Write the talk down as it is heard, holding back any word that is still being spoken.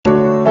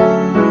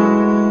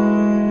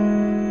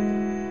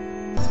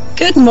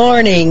Good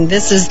morning.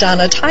 This is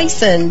Donna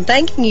Tyson,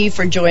 thanking you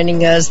for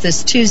joining us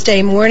this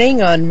Tuesday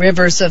morning on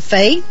Rivers of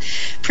Faith,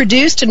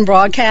 produced and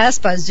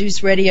broadcast by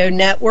Zeus Radio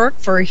Network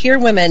for Hear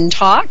Women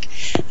Talk.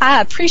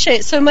 I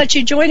appreciate so much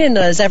you joining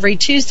us every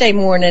Tuesday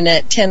morning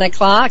at 10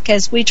 o'clock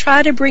as we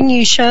try to bring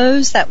you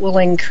shows that will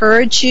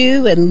encourage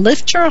you and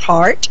lift your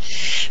heart.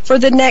 For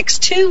the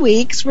next 2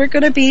 weeks, we're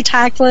going to be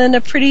tackling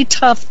a pretty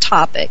tough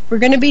topic. We're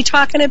going to be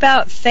talking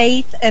about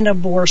faith and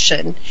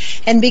abortion.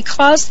 And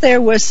because there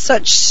was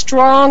such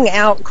strong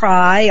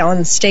outcry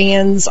on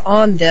stands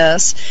on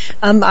this,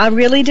 I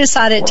really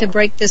decided to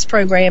break this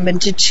program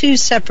into two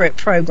separate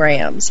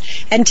programs.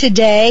 And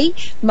today,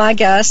 my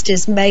guest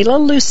is Mela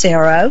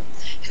Lucero,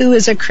 who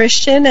is a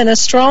Christian and a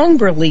strong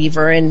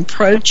believer in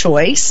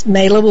pro-choice.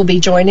 Mela will be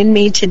joining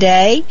me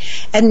today.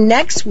 And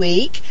next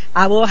week,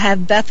 I will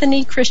have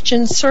Bethany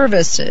Christian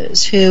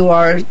Services, who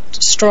are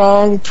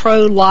strong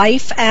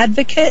pro-life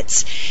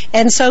advocates.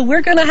 And so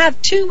we're going to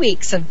have 2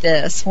 weeks of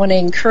this. I want to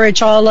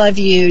encourage all of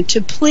you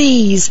to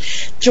please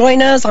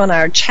join us on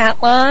our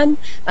chat line.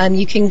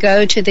 You can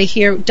go to the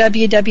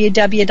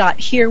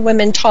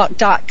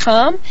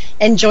www.hearwomentalk.com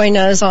and join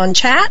us on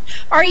chat,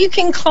 or you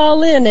can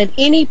call in at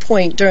any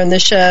point during the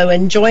show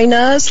and join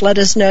us. Let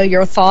us know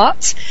your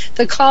thoughts.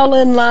 The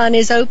call-in line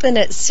is open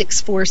at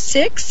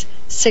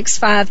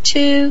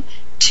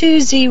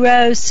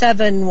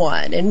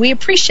 646-652-2071, and we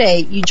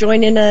appreciate you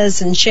joining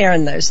us and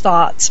sharing those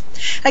thoughts.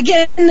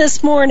 Again,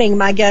 this morning,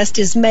 my guest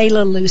is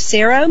Mela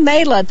Lucero.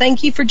 Mela,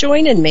 thank you for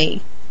joining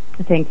me.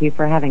 Thank you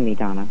for having me,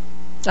 Donna.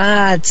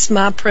 It's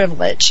my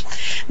privilege.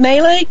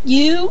 Mela,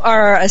 you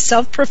are a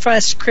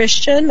self-professed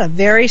Christian, a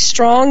very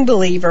strong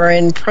believer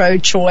in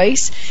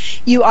pro-choice.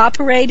 You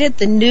operated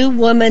the New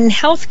Woman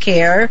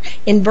Healthcare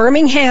in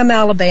Birmingham,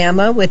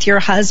 Alabama with your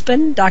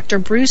husband, Dr.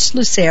 Bruce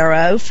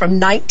Lucero, from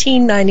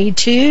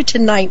 1992 to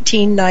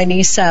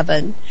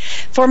 1997.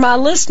 For my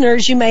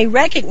listeners, you may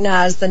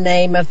recognize the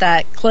name of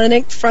that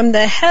clinic from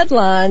the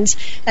headlines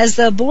as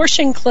the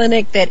abortion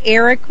clinic that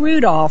Eric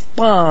Rudolph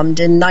bombed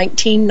in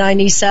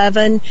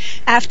 1997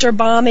 after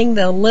bombing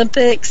the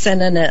Olympics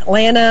and an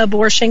Atlanta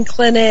abortion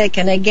clinic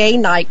and a gay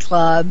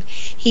nightclub.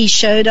 He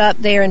showed up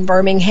there in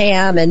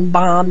Birmingham and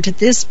bombed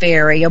this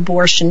very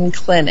abortion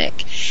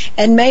clinic.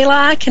 And Mela,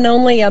 I can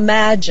only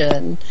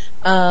imagine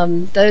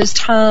those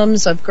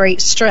times of great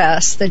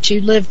stress that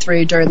you lived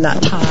through during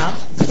that time.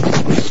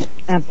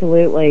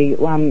 Absolutely.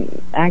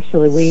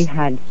 Actually, we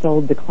had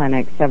sold the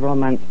clinic several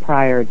months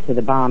prior to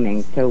the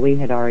bombing, so we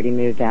had already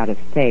moved out of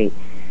state.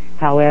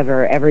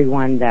 However,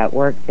 everyone that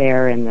worked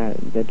there and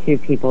the two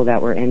people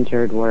that were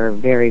injured were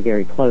very,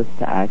 very close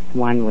to us.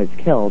 One was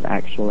killed,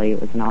 actually.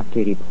 It was an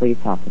off-duty police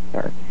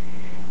officer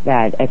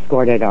that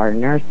escorted our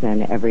nurse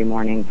in every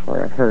morning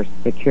for her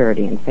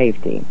security and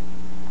safety.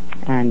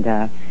 And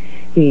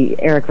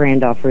Eric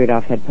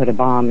Rudolph had put a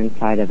bomb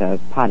inside of a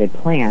potted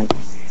plant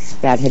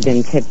that had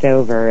been tipped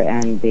over,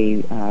 and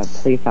the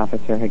police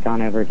officer had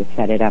gone over to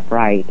set it up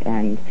right,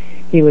 and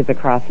he was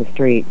across the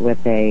street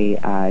with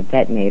a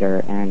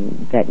detonator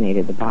and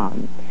detonated the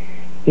bomb.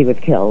 He was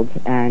killed,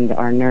 and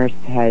our nurse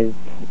has,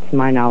 to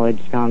my knowledge,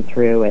 gone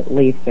through at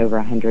least over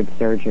 100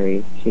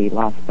 surgeries. She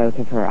lost both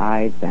of her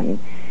eyes and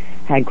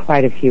had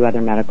quite a few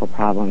other medical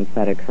problems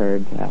that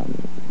occurred,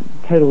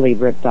 totally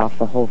ripped off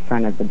the whole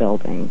front of the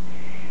building.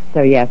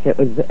 So yes, it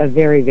was a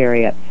very,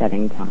 very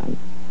upsetting time.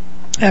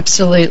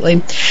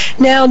 Absolutely.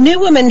 Now,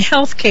 New Woman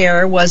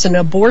Healthcare was an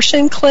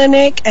abortion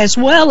clinic as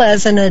well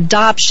as an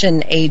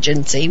adoption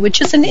agency, which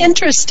is an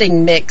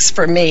interesting mix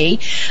for me.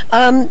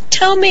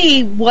 Tell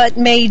me what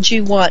made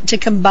you want to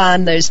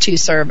combine those two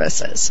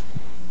services.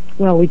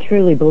 Well, we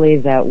truly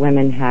believe that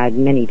women had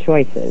many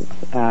choices,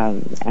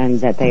 and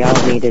that they all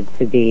needed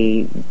to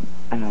be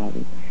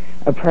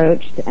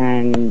approached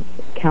and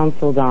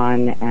counseled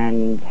on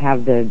and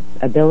have the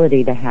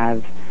ability to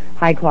have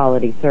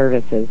high-quality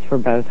services for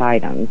both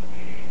items.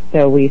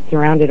 So we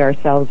surrounded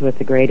ourselves with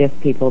the greatest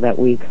people that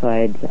we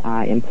could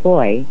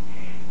employ.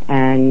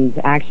 And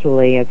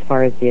actually, as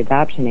far as the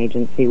adoption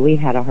agency, we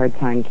had a hard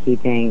time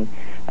keeping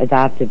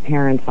adoptive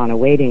parents on a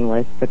waiting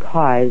list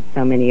because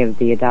so many of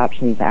the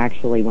adoptions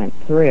actually went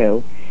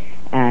through,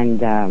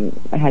 and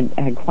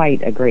had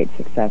quite a great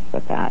success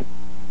with that.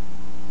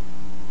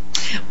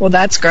 Well,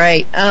 that's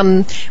great.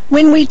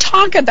 When we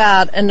talk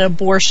about an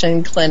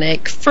abortion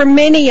clinic, for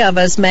many of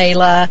us,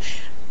 Mela,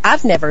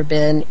 I've never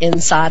been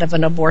inside of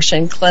an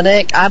abortion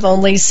clinic. I've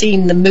only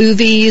seen the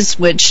movies,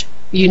 which,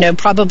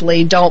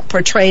 probably don't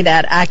portray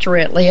that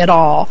accurately at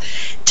all.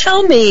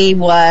 Tell me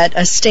what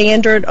a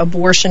standard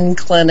abortion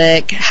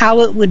clinic,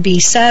 how it would be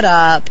set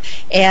up,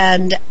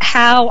 and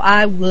how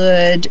I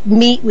would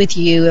meet with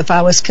you if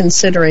I was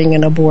considering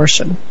an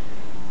abortion.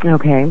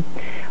 Okay.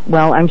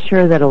 Well, I'm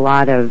sure that a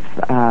lot of,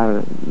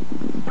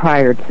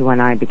 prior to when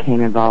I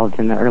became involved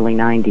in the early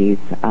 90s,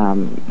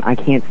 I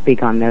can't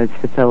speak on those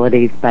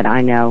facilities, but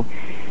I know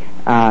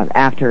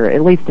after,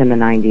 at least in the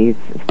 90s,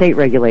 state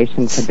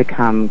regulations had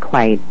become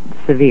quite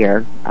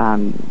severe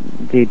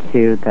due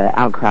to the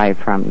outcry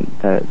from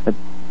the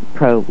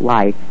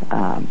pro-life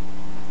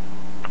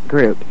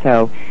group.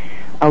 So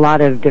a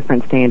lot of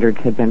different standards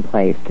had been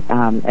placed.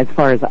 As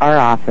far as our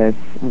office,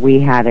 we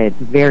had it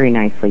very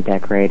nicely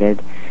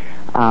decorated.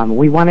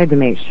 We wanted to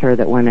make sure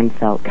that women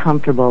felt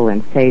comfortable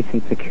and safe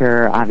and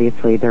secure.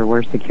 Obviously, there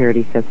were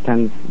security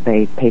systems.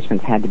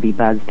 Patients had to be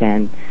buzzed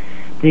in.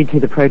 Due to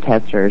the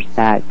protesters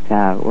that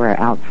were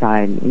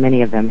outside,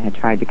 many of them had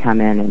tried to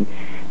come in, and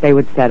they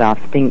would set off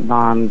stink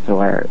bombs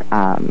or,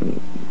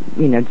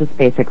 just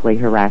basically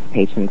harass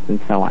patients and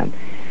so on.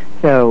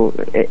 So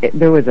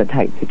there was a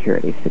tight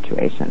security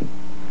situation.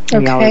 Okay.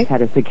 We always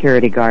had a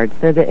security guard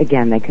so that,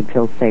 again, they could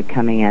feel safe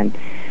coming in.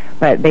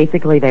 But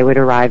basically, they would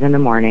arrive in the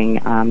morning,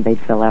 they'd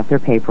fill out their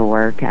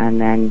paperwork,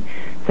 and then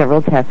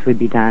several tests would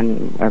be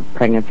done, or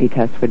pregnancy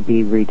tests would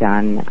be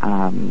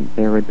redone.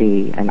 There would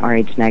be an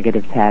Rh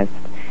negative test.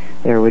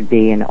 There would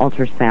be an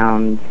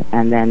ultrasound,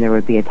 and then there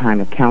would be a time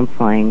of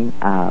counseling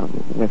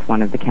with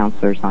one of the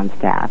counselors on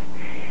staff.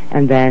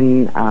 And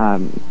then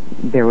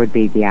there would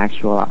be the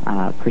actual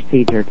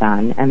procedure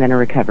done, and then a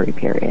recovery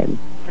period.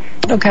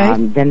 Okay.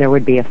 Then there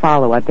would be a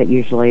follow-up that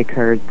usually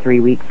occurred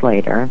 3 weeks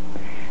later.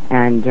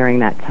 And during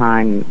that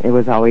time, it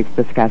was always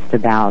discussed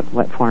about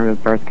what form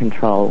of birth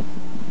control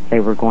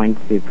they were going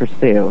to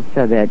pursue,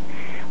 so that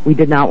we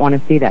did not want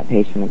to see that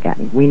patient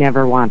again. We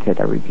never wanted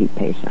a repeat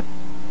patient.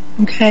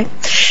 Okay.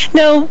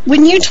 Now,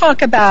 when you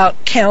talk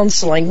about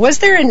counseling, was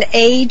there an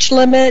age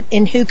limit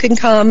in who can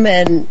come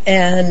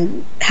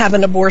and have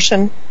an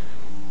abortion?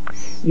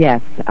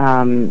 Yes.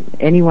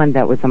 Anyone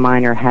that was a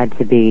minor had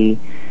to be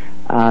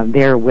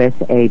there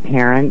with a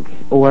parent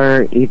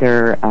or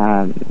either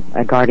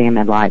a guardian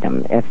ad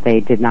litem if they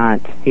did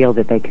not feel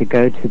that they could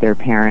go to their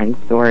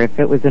parents, or if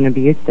it was an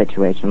abuse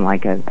situation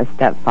like a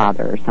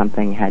stepfather or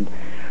something had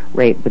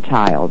raped the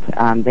child.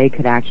 They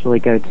could actually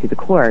go to the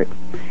courts,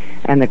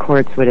 and the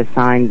courts would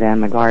assign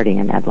them a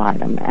guardian ad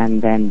litem,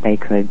 and then they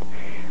could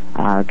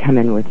come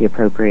in with the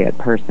appropriate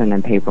person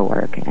and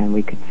paperwork, and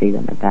we could see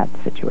them at that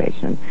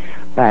situation.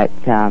 But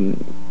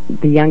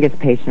the youngest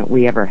patient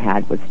we ever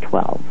had was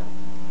 12.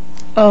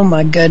 Oh,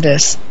 my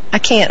goodness. I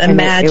can't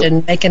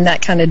imagine making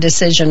that kind of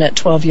decision at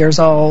 12 years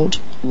old.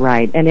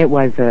 Right, and it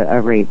was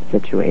a rape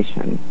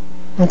situation.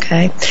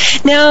 Okay.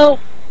 Now,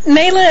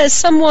 Mela, as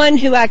someone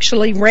who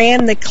actually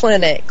ran the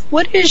clinic,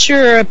 what is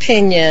your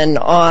opinion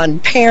on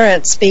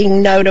parents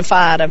being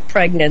notified of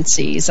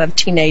pregnancies of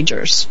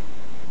teenagers?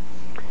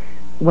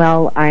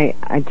 Well,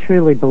 I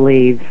truly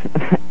believe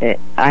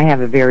I have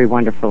a very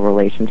wonderful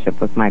relationship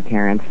with my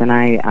parents, and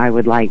I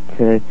would like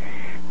to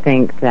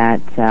think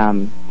that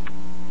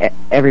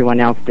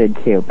everyone else did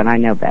too, but I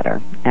know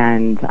better.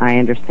 And I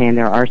understand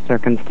there are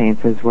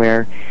circumstances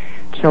where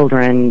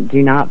children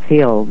do not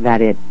feel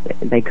that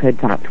they could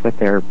talk with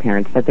their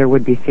parents, that there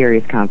would be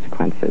serious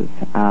consequences.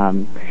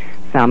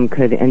 Some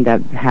could end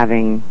up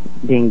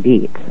being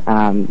beat,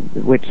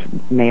 which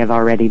may have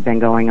already been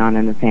going on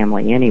in the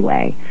family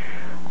anyway.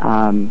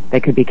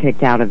 They could be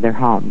kicked out of their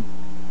home.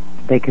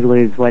 They could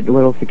lose what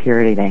little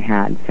security they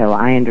had. So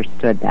I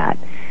understood that.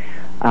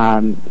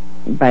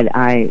 But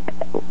I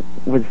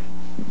was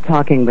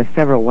talking with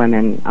several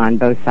women on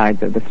both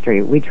sides of the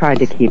street. We tried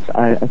to keep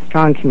a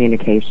strong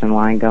communication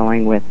line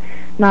going with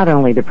not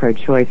only the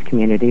pro-choice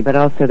community, but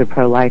also the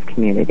pro-life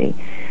community.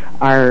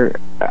 Our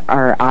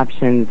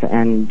options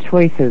and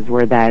choices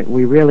were that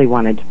we really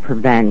wanted to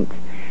prevent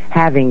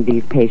having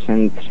these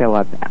patients show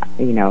up,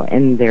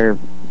 in their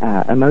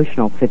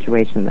emotional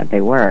situation that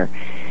they were.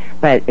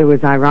 But it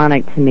was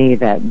ironic to me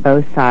that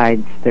both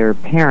sides, their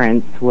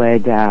parents,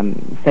 would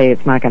say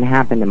it's not going to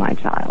happen to my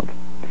child.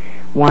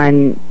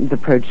 One, the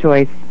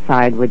pro-choice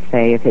side would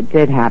say if it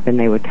did happen,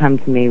 they would come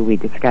to me,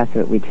 we'd discuss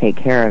it, we'd take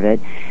care of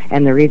it.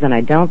 And the reason I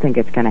don't think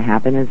it's going to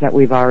happen is that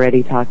we've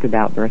already talked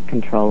about birth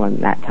control and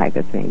that type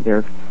of thing.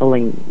 They're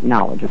fully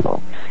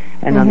knowledgeable.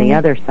 And on the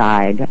other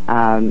side,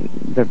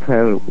 the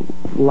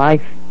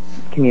pro-life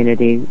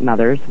community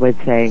mothers would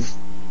say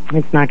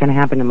it's not going to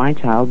happen to my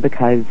child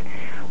because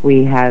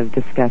we have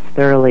discussed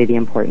thoroughly the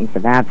importance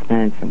of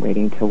abstinence and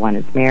waiting till one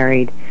is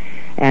married.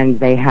 And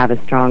they have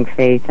a strong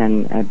faith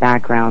and a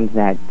background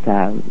that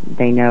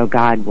they know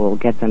God will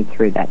get them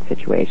through that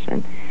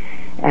situation.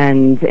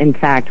 And, in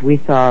fact, we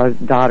saw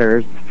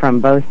daughters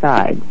from both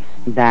sides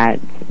that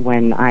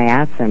when I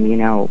asked them,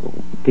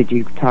 did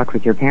you talk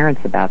with your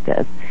parents about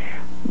this?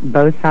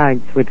 Both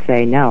sides would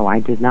say, no,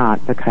 I did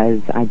not,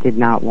 because I did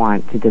not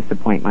want to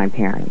disappoint my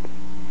parents.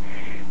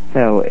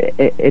 So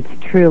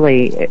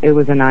it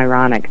was an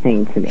ironic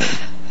thing to me.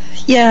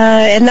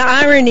 Yeah, and the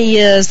irony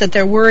is that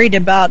they're worried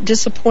about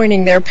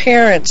disappointing their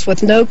parents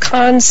with no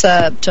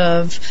concept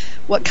of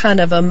what kind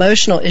of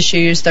emotional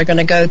issues they're going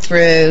to go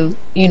through,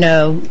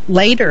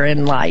 later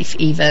in life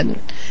even.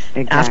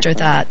 After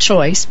that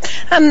choice.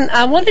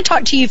 I want to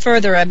talk to you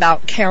further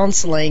about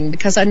counseling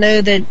because I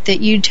know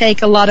that you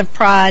take a lot of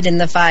pride in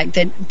the fact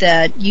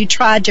that you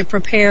tried to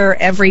prepare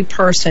every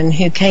person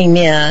who came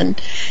in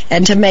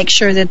and to make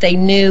sure that they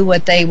knew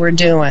what they were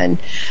doing.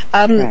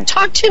 Right.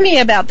 Talk to me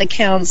about the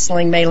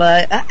counseling, Mela.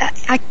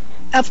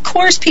 Of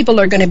course people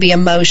are going to be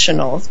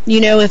emotional.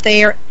 If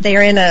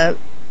they're in a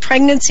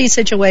pregnancy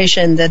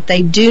situation that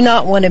they do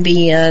not want to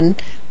be in,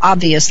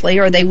 obviously,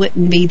 or they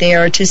wouldn't be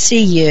there to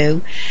see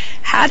you.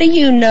 How do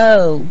you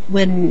know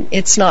when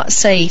it's not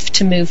safe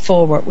to move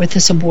forward with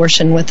this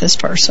abortion with this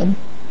person?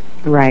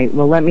 Right.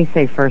 Well, let me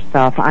say first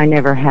off, I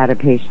never had a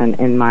patient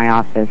in my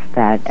office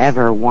that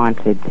ever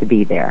wanted to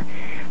be there.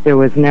 There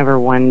was never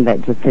one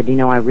that just said,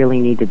 I really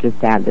need to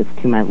just add this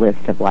to my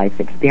list of life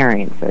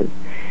experiences.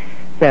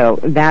 So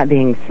that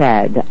being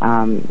said,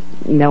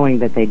 knowing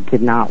that they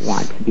did not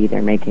want to be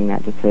there making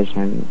that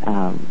decision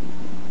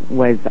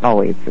was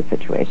always the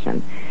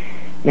situation.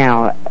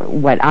 Now,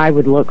 what I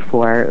would look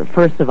for,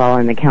 first of all,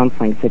 in the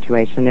counseling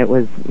situation, it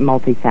was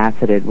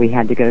multifaceted. We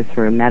had to go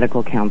through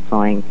medical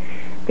counseling,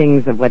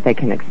 things of what they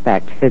can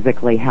expect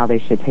physically, how they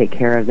should take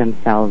care of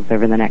themselves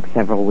over the next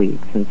several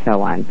weeks, and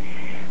so on.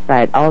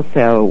 But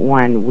also,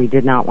 one, we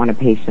did not want a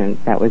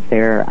patient that was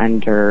there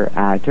under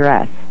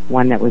duress,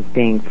 one that was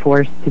being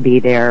forced to be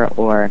there,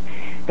 or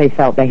they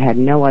felt they had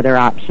no other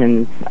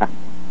options,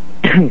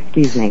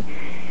 excuse me,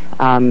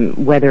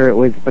 whether it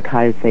was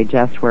because they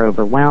just were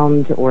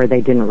overwhelmed or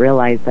they didn't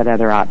realize that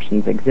other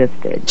options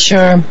existed.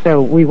 Sure.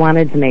 So we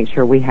wanted to make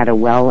sure we had a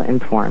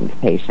well-informed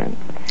patient.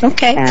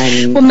 Okay.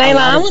 And well, Mayla,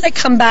 I want to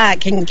come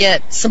back and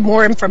get some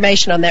more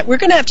information on that. We're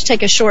going to have to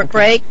take a short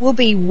break. We'll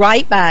be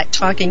right back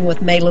talking with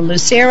Mayla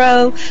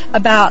Lucero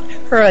about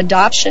her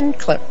adoption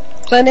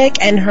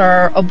clinic and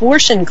her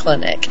abortion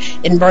clinic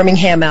in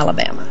Birmingham,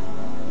 Alabama.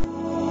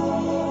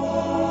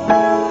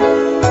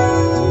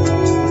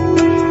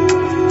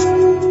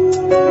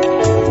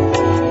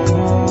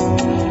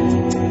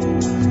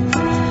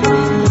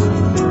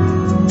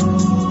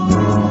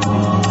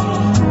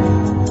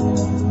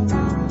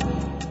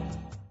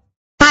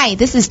 Hi,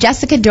 this is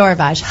Jessica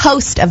Dorvaj,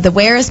 host of the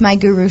Where is My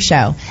Guru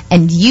show,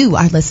 and you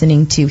are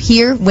listening to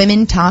Hear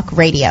Women Talk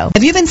Radio.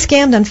 Have you been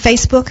scammed on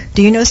Facebook?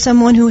 Do you know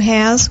someone who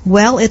has?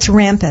 Well, it's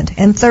rampant.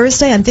 And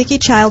Thursday on Vicki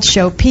Child's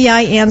show,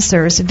 PI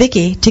Answers,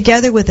 Vicki,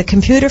 together with a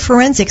computer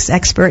forensics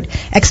expert,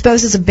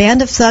 exposes a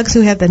band of thugs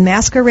who have been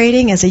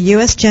masquerading as a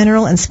U.S.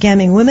 general and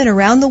scamming women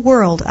around the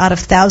world out of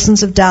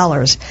thousands of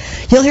dollars.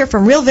 You'll hear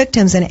from real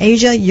victims in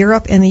Asia,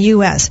 Europe, and the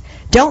U.S.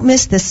 Don't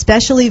miss this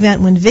special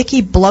event when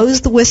Vicki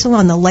blows the whistle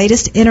on the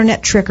latest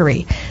internet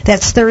trickery.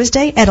 That's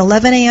Thursday at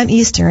 11 a.m.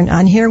 Eastern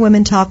on Hear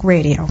Women Talk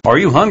Radio. Are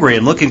you hungry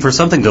and looking for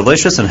something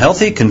delicious and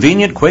healthy,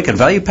 convenient, quick, and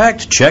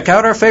value-packed? Check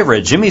out our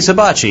favorite, Jimmy's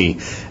Hibachi.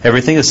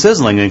 Everything is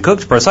sizzling and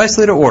cooked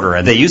precisely to order,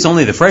 and they use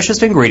only the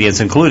freshest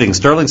ingredients, including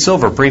sterling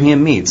silver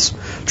premium meats.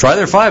 Try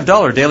their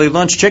 $5 daily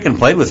lunch chicken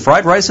plate with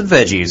fried rice and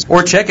veggies,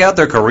 or check out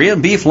their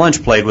Korean beef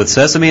lunch plate with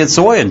sesame and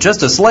soy and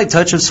just a slight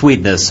touch of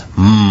sweetness.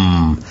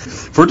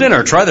 For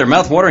dinner, try their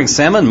mouth-watering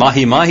salmon,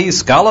 mahi-mahi,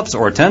 scallops,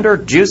 or tender,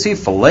 juicy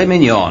filet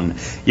mignon.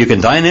 You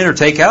can dine in or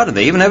take out, and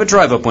they even have a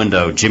drive-up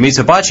window. Jimmy's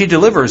Hibachi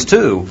delivers,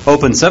 too.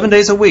 Open 7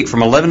 days a week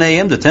from 11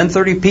 a.m. to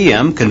 10:30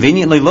 p.m.,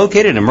 conveniently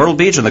located in Myrtle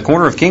Beach on the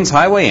corner of Kings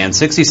Highway and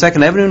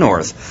 62nd Avenue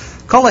North.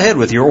 Call ahead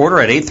with your order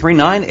at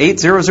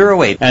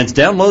 839-8008 and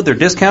download their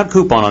discount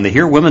coupon on the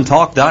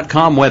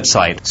HearWomenTalk.com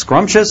website.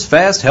 Scrumptious,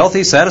 fast,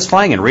 healthy,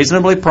 satisfying, and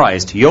reasonably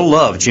priced. You'll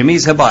love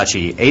Jimmy's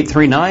Hibachi.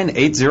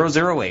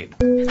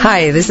 839-8008.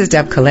 Hi, this is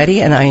Deb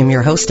Coletti, and I am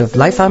your host of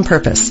Life on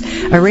Purpose,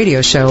 a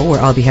radio show where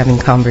I'll be having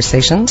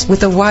conversations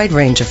with a wide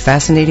range of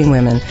fascinating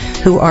women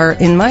who are,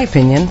 in my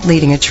opinion,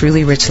 leading a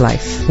truly rich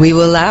life. We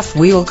will laugh,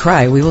 we will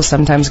cry, we will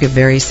sometimes get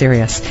very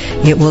serious.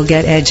 It will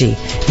get edgy.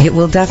 It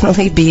will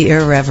definitely be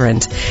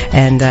irreverent,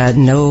 and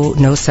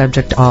no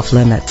subject off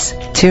limits.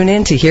 Tune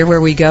in to hear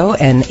where we go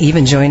and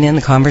even join in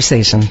the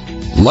conversation.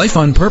 Life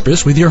on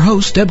Purpose with your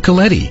host, Deb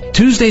Coletti,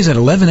 Tuesdays at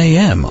 11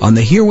 a.m. on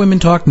the Hear Women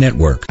Talk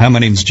Network. Hi, my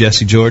name is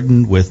Jesse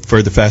Jordan with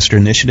Further Faster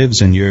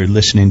Initiatives, and you're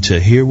listening to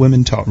Hear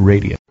Women Talk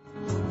Radio.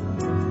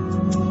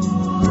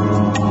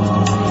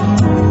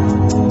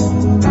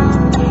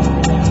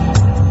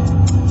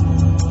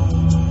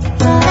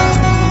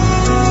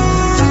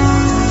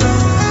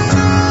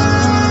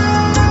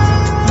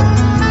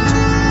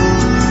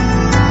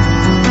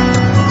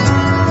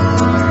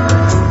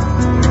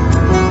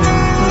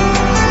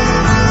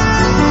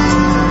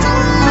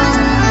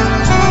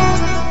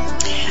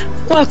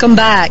 Welcome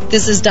back.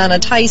 This is Donna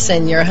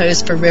Tyson, your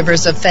host for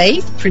Rivers of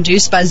Faith,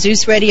 produced by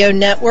Zeus Radio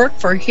Network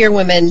for Hear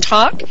Women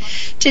Talk.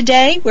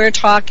 Today we're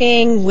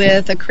talking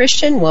with a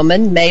Christian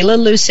woman, Mayla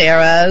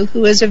Lucero,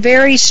 who is a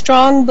very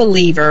strong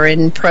believer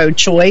in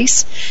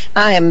pro-choice.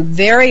 I am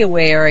very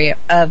aware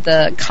of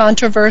the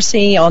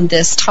controversy on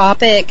this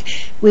topic.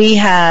 We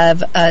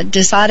have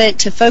decided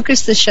to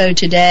focus the show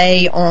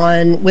today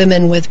on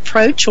women with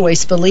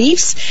pro-choice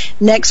beliefs.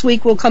 Next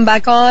week we'll come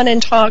back on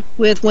and talk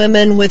with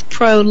women with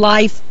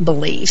pro-life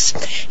beliefs.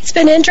 It's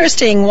been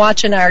interesting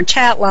watching our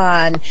chat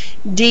line.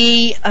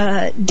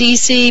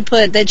 DC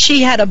put that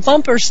she had a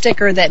bumper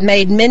sticker that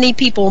made many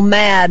people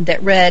mad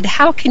that read,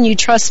 "How can you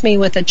trust me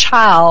with a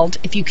child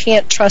if you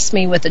can't trust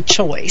me with a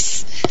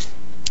choice?"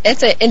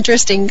 It's an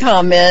interesting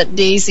comment,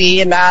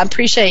 DC, and I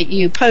appreciate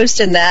you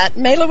posting that.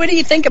 Mayla, what do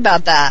you think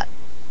about that?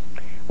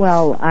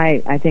 Well,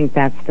 I think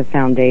that's the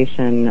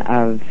foundation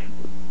of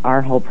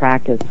our whole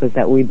practice was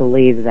that we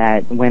believe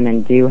that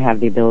women do have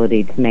the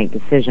ability to make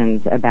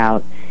decisions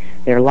about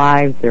their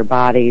lives, their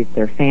bodies,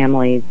 their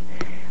families.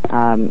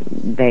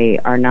 They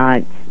are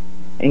not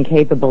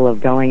incapable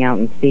of going out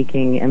and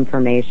seeking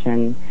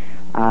information.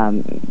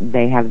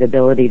 They have the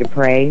ability to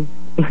pray.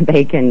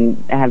 They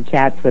can have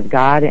chats with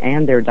God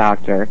and their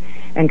doctor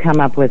and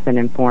come up with an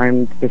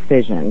informed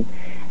decision,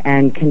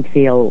 and can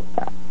feel,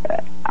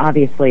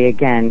 obviously,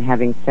 again,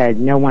 having said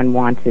no one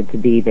wanted to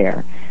be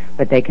there,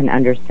 but they can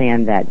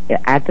understand that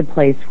at the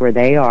place where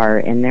they are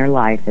in their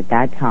life at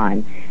that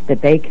time,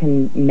 that they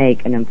can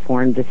make an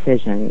informed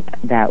decision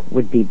that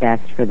would be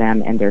best for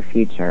them and their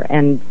future,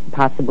 and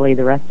possibly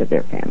the rest of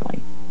their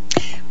family.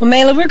 Well,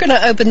 Mayla, we're going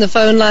to open the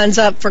phone lines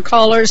up for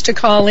callers to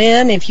call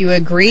in. If you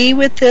agree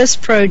with this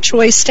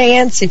pro-choice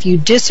stance, if you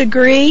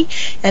disagree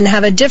and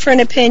have a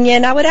different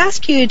opinion, I would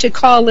ask you to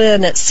call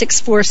in at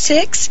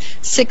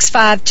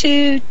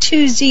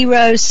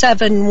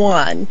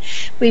 646-652-2071.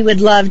 We would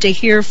love to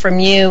hear from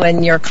you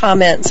and your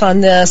comments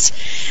on this.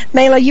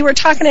 Mayla, you were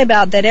talking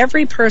about that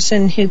every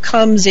person who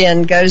comes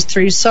in goes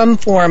through some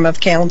form of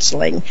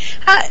counseling.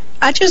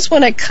 I just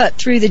want to cut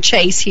through the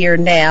chase here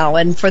now,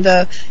 and for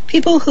the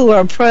people who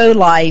are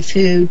pro-life,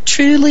 who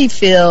truly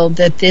feel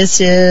that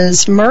this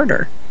is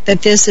murder,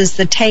 that this is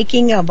the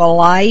taking of a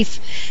life,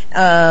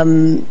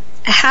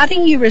 how do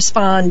you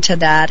respond to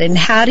that, and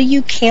how do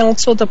you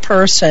counsel the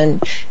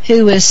person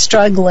who is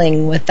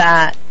struggling with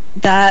that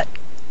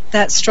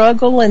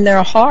struggle in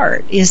their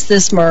heart? Is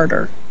this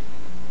murder?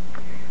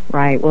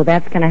 Right. Well,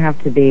 that's going to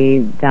have to be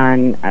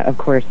done, of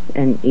course,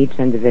 in each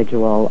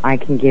individual. I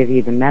can give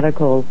you the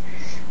medical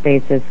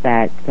basis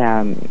that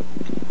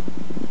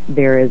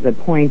there is a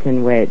point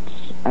in which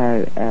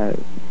a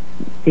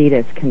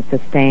fetus can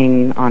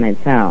sustain on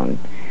its own.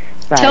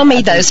 But tell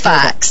me those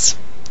facts.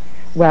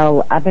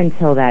 Well, up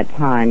until that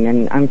time,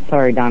 and I'm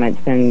sorry, Donna, it's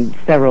been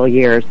several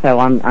years, so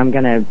I'm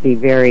going to be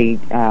very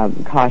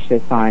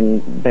cautious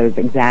on those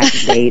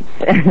exact dates.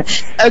 Okay.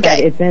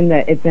 But it's in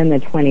the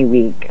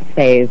 20-week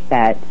phase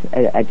that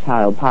a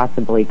child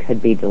possibly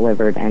could be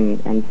delivered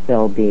and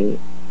still be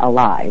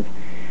alive.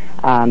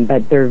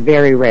 But they're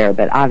very rare.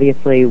 But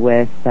obviously,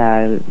 with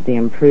the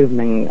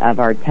improvement of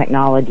our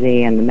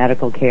technology and the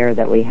medical care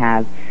that we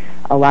have,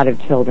 a lot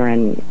of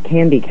children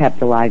can be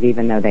kept alive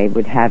even though they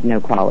would have no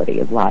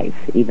quality of life.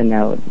 Even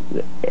though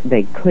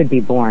they could be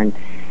born,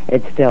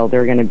 it's still,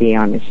 they're going to be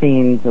on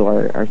machines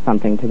or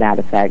something to that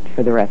effect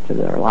for the rest of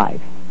their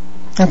life.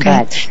 Okay.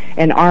 But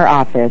in our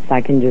office,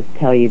 I can just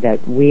tell you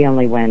that we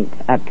only went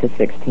up to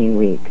 16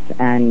 weeks,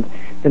 and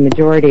the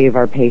majority of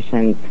our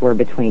patients were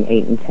between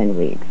 8 and 10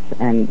 weeks,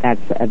 and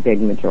that's a big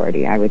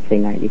majority. I would say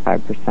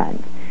 95%.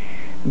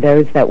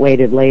 Those that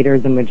waited later,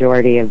 the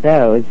majority of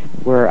those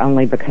were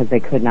only because they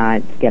could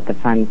not get the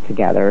funds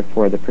together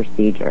for the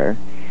procedure,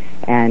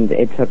 and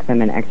it took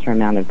them an extra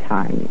amount of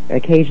time.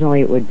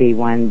 Occasionally it would be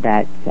one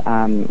that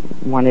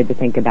wanted to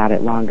think about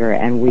it longer,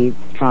 and we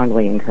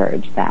strongly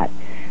encouraged that.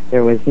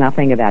 There was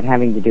nothing about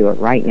having to do it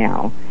right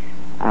now,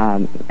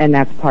 and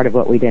that's part of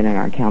what we did in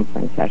our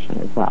counseling session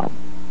as well.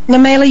 Now,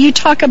 Mayla, you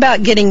talk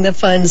about getting the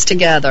funds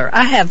together.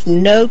 I have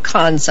no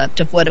concept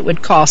of what it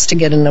would cost to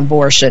get an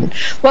abortion.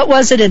 What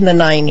was it in the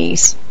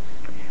 90s?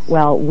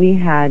 Well, we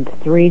had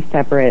 3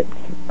 separate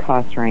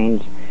cost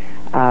range.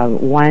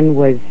 One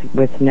was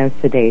with no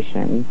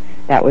sedation.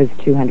 That was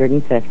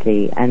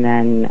 $250. And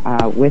then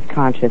with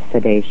conscious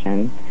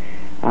sedation,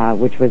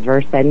 which was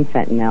Versed and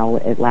fentanyl,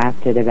 it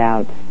lasted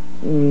about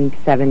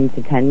 7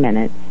 to 10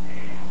 minutes.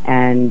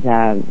 And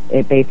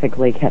it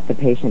basically kept the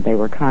patient, they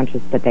were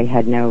conscious, but they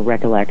had no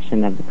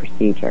recollection of the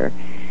procedure.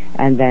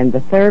 And then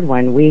the third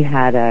one, we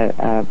had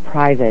a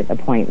private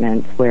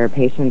appointment where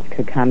patients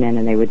could come in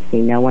and they would see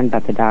no one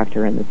but the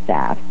doctor and the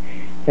staff.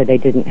 So they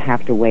didn't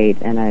have to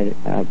wait in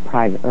a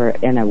private or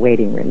in a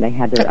waiting room. They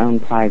had their own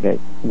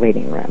private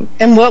waiting room.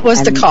 And what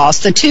was the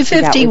cost? The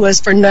 $250 was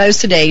for no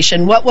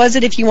sedation. What was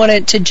it if you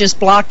wanted to just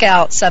block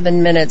out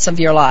 7 minutes of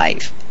your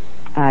life?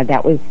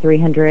 That was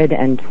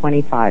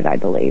 $325, I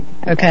believe.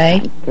 Okay.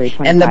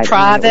 $325. And the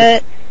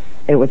private?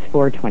 It was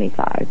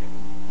 $425.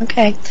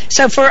 Okay.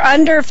 So for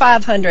under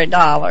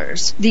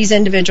 $500, these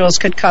individuals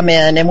could come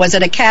in. And was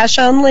it a cash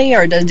only,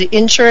 or did the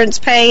insurance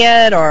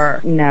pay it, or?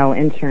 No,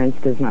 insurance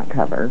does not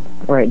cover,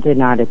 or it did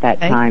not at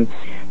that time.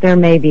 There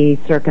may be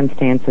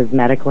circumstances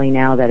medically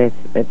now that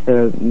if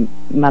the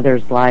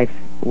mother's life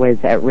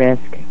was at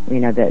risk,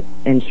 that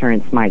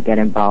insurance might get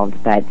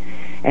involved. But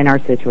in our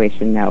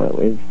situation,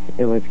 no,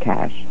 it was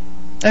cash.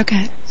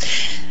 Okay.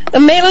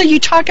 Mayla, you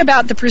talk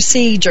about the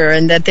procedure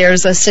and that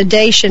there's a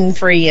sedation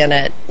free in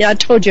it. Yeah, I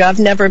told you I've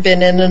never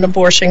been in an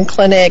abortion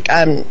clinic.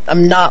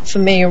 I'm not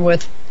familiar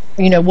with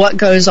what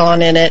goes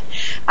on in it.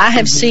 I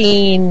have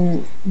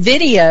seen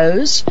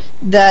videos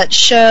that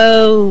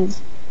show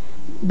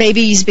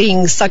babies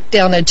being sucked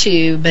down a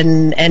tube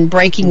and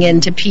breaking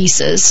into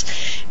pieces.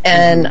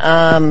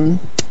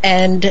 And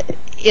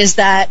is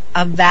that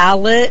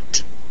valid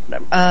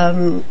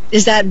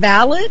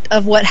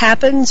of what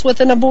happens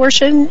with an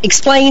abortion?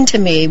 Explain to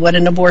me what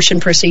an abortion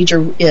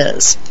procedure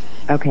is.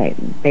 Okay,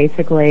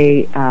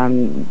 basically,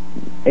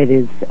 it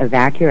is a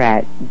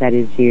vacuette that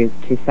is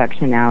used to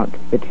suction out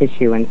the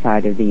tissue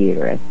inside of the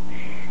uterus.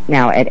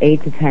 Now, at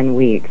 8 to 10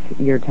 weeks,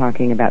 you're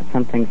talking about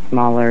something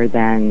smaller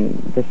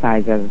than the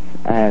size of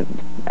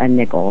a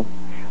nickel,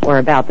 or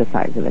about the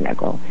size of a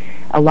nickel.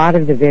 A lot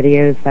of the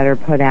videos that are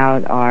put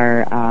out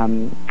are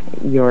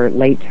your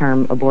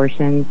late-term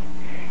abortions,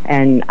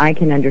 and I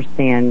can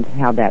understand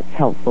how that's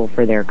helpful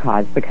for their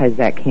cause, because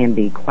that can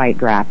be quite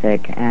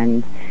graphic,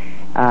 and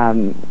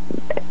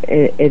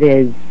it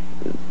is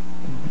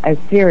a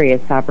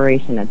serious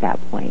operation at that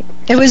point.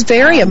 It was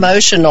very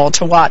emotional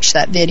to watch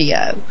that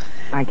video.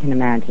 I can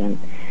imagine.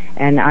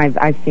 And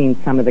I've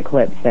seen some of the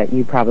clips that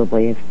you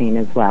probably have seen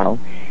as well.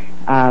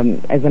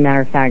 As a matter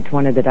of fact,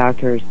 one of the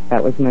doctors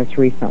that was most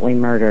recently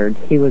murdered,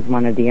 he was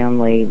one of the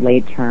only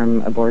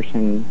late-term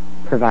abortion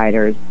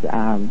providers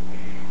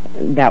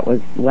that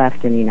was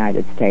left in the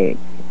United States.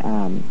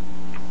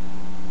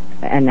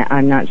 And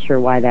I'm not sure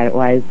why that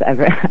was.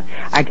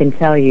 I can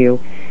tell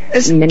you,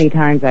 many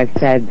times I've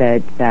said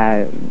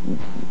that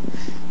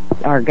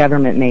our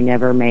government may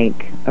never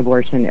make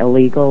abortion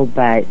illegal,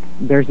 but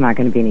there's not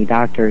going to be any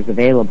doctors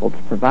available to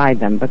provide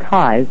them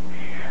because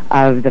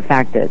of the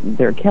fact that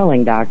they're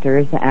killing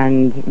doctors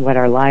and what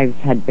our lives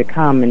had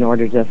become in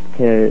order just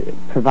to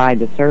provide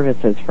the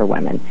services for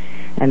women.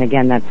 And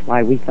again, that's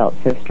why we felt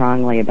so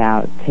strongly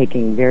about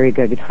taking very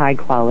good,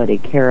 high-quality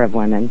care of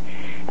women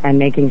and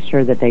making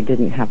sure that they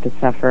didn't have to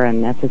suffer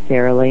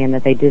unnecessarily and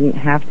that they didn't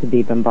have to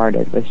be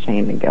bombarded with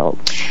shame and guilt.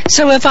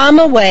 So if I'm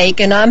awake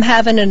and I'm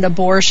having an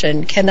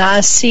abortion, can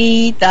I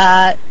see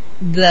that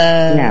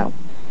the... No.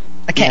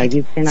 Okay. No,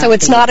 you cannot. So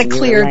it's not a You're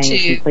clear laying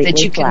tube that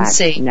you can flat.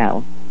 see?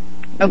 No.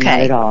 Okay. Not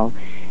at all.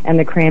 And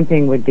the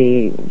cramping would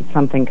be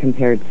something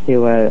compared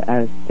to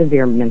a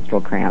severe menstrual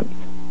cramp.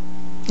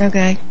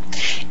 Okay.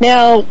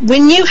 Now,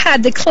 when you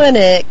had the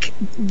clinic,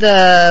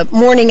 the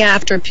morning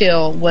after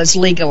pill was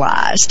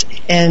legalized,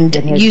 and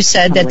you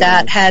said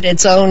that had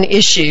its own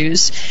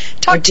issues.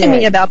 Talk to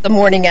me about the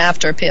morning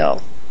after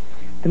pill.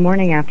 The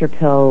morning after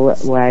pill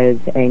was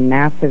a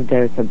massive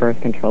dose of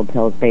birth control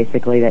pills,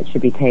 basically, that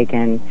should be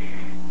taken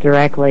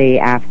directly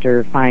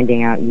after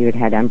finding out you had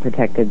had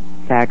unprotected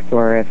sex,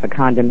 or if a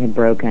condom had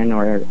broken,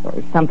 or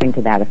something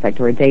to that effect,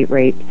 or a date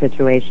rape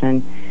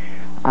situation.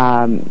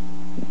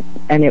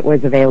 And it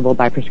was available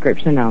by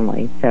prescription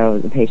only, so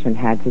the patient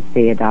had to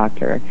see a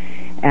doctor.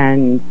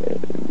 And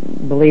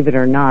believe it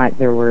or not,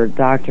 there were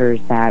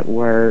doctors that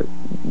were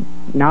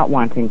not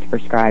wanting to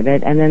prescribe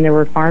it, and then there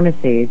were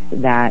pharmacies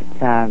that,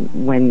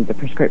 when the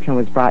prescription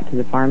was brought to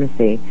the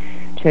pharmacy,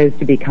 chose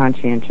to be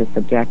conscientious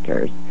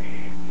objectors.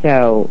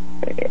 So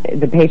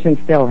the patient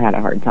still had a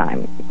hard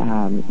time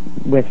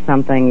with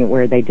something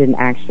where they didn't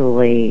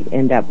actually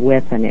end up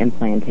with an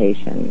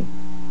implantation.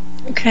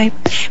 Okay.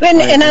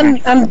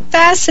 And I'm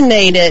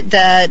fascinated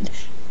that,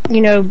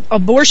 you know,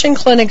 abortion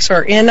clinics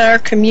are in our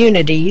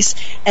communities,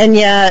 and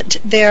yet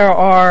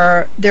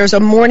there's a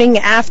morning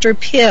after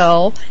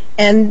pill,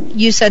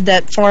 and you said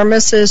that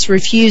pharmacists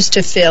refused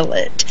to fill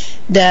it,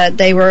 that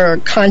they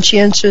were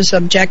conscientious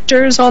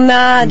objectors on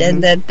that,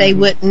 and that they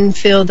wouldn't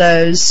fill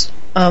those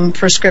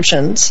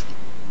prescriptions.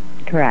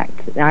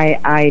 Correct.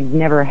 I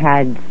never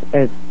had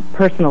a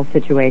personal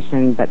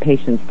situation, but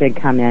patients did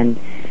come in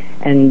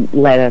and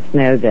let us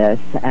know this,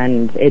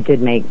 and it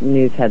did make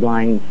news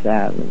headlines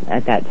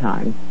at that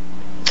time.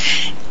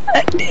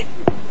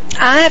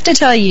 I have to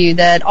tell you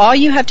that all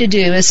you have to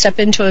do is step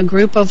into a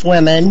group of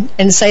women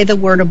and say the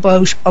word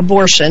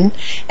abortion,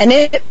 and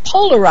it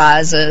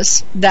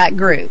polarizes that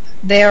group.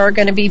 There are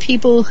going to be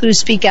people who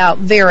speak out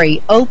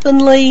very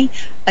openly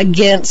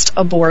against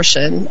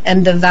abortion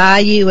and the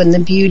value and the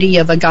beauty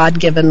of a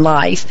God-given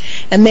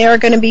life. And there are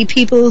going to be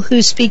people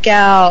who speak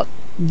out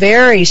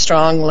very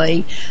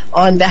strongly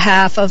on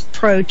behalf of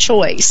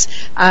pro-choice.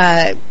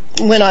 I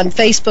went on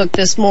Facebook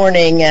this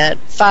morning at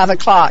 5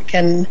 o'clock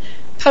and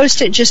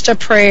posted just a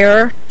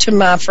prayer to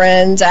my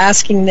friends,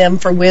 asking them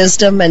for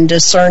wisdom and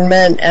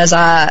discernment as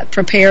I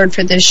prepared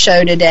for this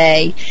show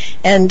today.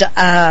 And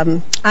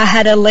I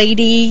had a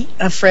lady,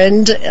 a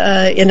friend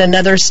in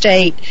another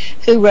state,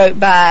 who wrote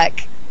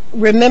back,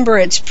 "Remember,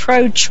 it's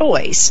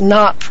pro-choice,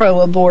 not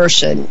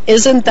pro-abortion.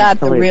 Isn't that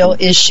Absolutely. the real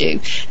issue?"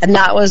 And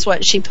that was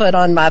what she put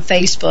on my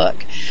Facebook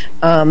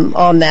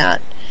on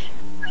that.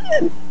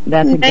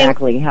 That's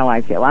exactly how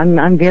I feel.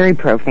 I'm very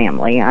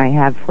pro-family. I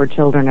have 4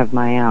 children of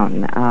my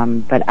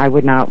own, but I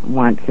would not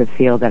want to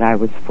feel that I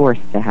was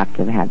forced to have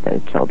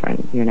those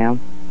children, you know?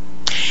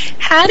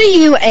 How do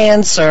you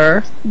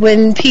answer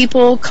when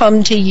people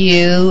come to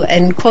you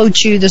and quote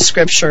you the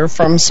scripture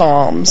from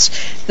Psalms?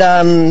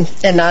 And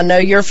I know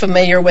you're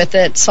familiar with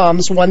it,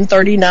 Psalms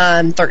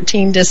 139,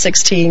 13 to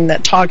 16,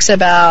 that talks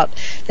about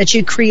that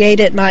you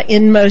created my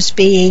inmost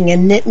being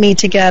and knit me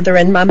together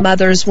in my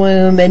mother's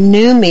womb and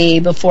knew me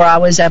before I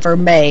was ever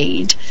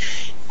made.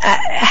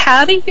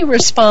 How do you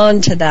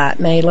respond to that,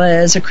 Mela,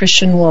 as a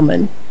Christian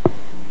woman?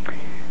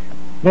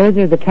 Those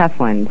are the tough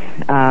ones,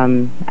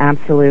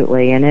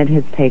 absolutely. And it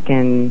has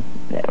taken,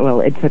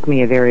 well, it took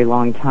me a very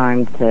long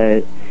time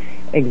to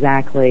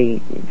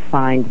exactly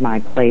find my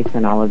place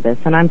in all of this.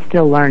 And I'm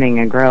still learning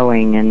and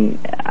growing, and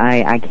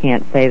I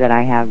can't say that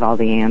I have all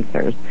the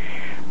answers.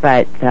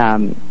 But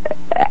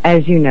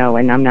as you know,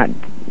 and I'm not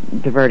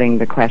diverting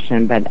the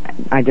question, but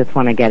I just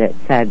want to get it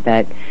said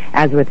that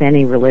as with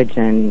any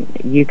religion,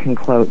 you can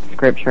quote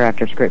scripture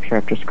after scripture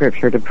after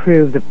scripture to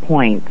prove the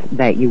point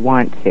that you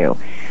want to.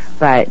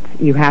 But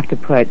you have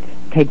to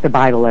take the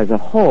Bible as a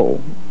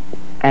whole,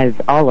 as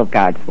all of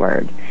God's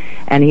Word.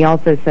 And he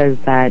also says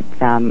that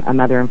a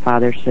mother and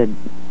father should,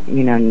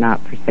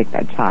 not forsake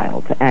that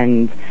child.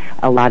 And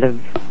a lot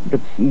of the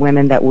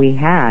women that we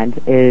had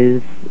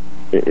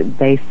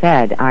they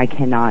said, I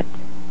cannot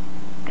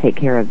take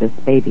care of this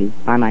baby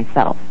by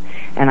myself.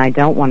 And I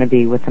don't want to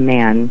be with a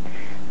man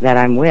that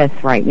I'm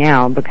with right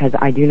now because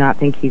I do not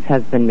think he's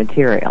husband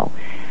material.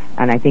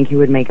 And I think he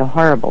would make a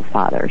horrible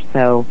father.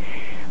 So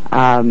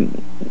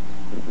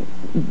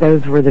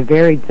those were the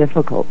very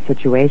difficult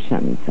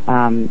situations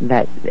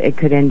that it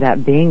could end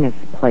up being a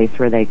place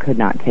where they could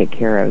not take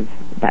care of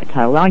that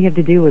child. All you have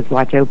to do is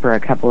watch Oprah a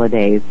couple of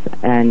days,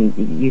 and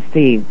you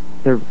see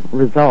the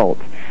result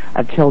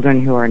of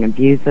children who are in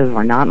abusive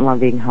or not in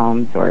loving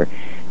homes or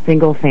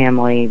single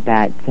family,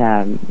 that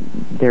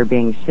they're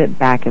being shipped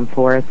back and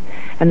forth,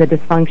 and the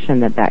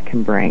dysfunction that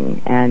can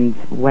bring, and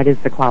what is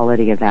the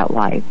quality of that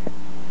life.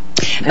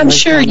 I'm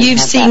sure you've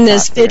seen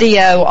this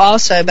video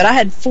also, but I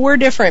had 4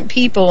 different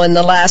people in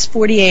the last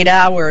 48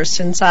 hours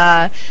since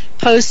I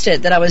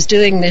posted that I was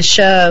doing this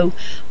show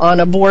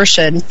on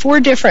abortion. 4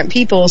 different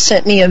people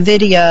sent me a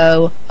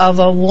video of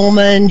a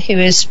woman who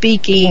is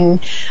speaking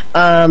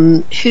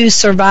who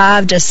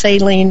survived a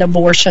saline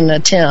abortion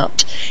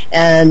attempt.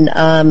 And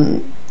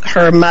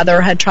her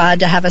mother had tried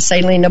to have a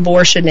saline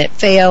abortion. It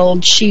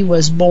failed. She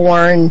was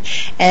born,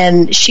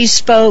 and she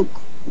spoke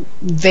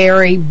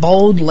very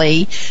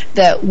boldly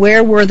that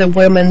where were the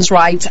women's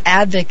rights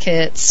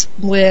advocates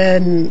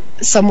when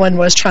someone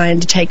was trying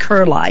to take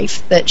her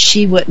life, that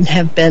she wouldn't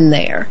have been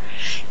there.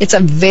 It's a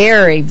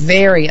very,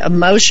 very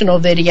emotional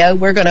video.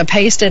 We're going to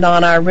post it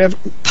on our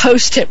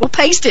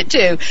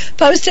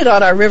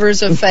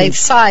Rivers of Faith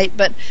site.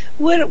 But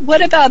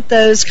what about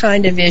those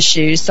kind of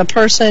issues? The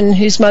person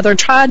whose mother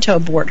tried to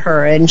abort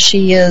her, and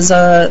she is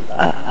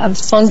a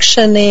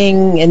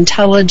functioning,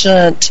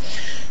 intelligent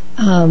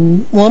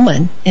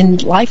woman in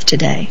life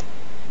today.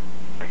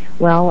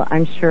 Well,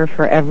 I'm sure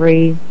for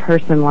every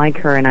person like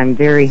her, and I'm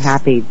very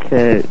happy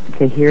to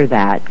hear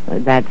that.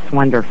 That's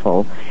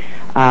wonderful.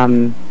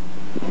 I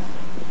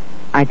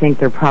think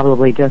there are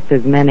probably just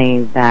as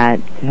many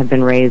that have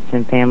been raised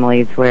in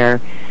families where,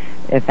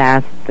 if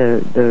asked,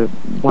 the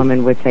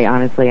woman would say,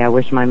 honestly, I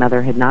wish my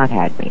mother had not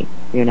had me.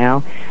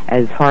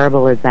 As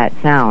horrible as that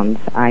sounds,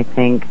 I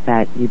think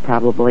that you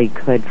probably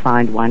could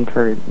find one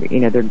for,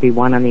 there'd be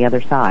one on the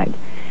other side.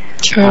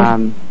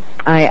 Sure.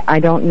 I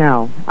don't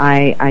know.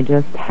 I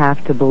just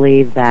have to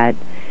believe that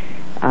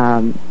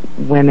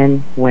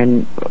women,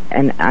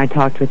 and I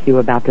talked with you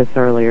about this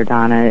earlier,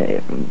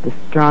 Donna, the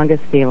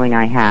strongest feeling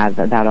I have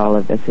about all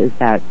of this is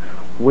that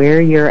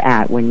where you're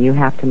at when you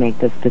have to make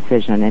this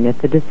decision, and if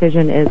the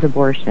decision is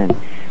abortion,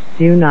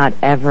 do not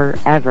ever,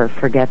 ever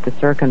forget the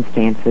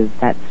circumstances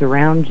that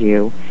surround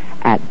you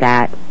at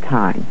that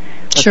time.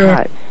 Sure.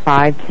 Because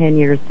 5-10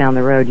 years down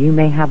the road, you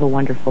may have a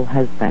wonderful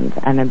husband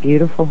and a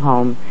beautiful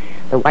home,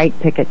 the white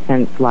picket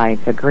fence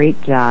life, a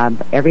great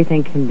job,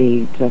 everything can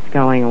be just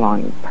going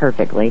along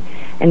perfectly,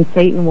 and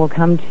Satan will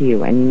come to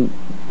you and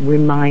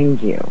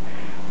remind you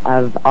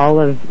of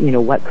all of,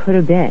 what could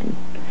have been,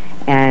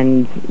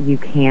 and you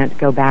can't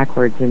go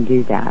backwards and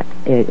do that.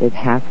 It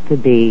has to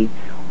be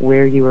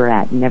where you were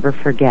at. Never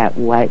forget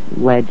what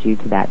led you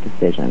to that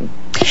decision.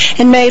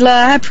 And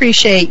Mayla, I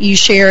appreciate you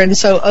sharing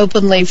so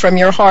openly from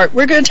your heart.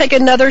 We're going to take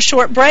another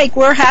short break.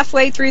 We're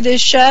halfway through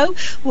this show.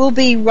 We'll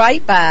be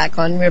right back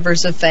on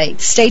Rivers of Faith.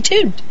 Stay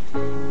tuned.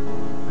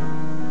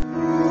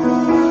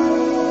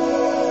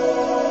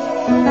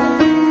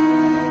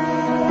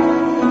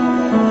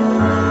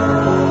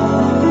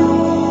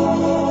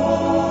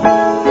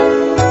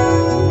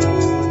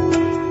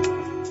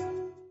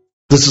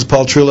 This is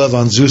Paul Truelove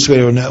on Zeus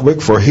Radio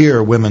Network for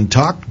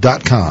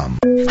HearWomenTalk.com.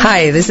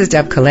 Hi, this is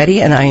Deb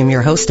Coletti, and I am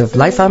your host of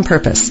Life on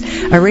Purpose,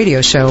 a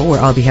radio show where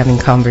I'll be having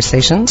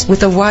conversations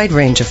with a wide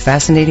range of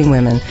fascinating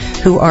women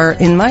who are,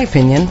 in my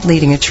opinion,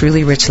 leading a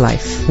truly rich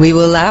life. We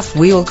will laugh,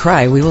 we will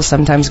cry, we will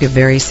sometimes get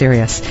very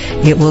serious.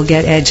 It will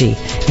get edgy.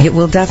 It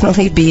will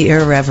definitely be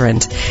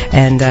irreverent,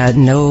 and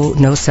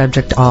no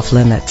subject off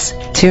limits.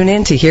 Tune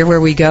in to hear where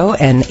we go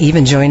and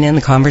even join in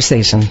the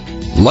conversation.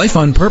 Life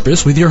on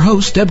Purpose with your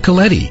host, Deb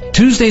Coletti,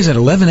 Tuesdays at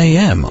 11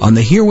 a.m. on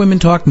the Hear Women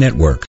Talk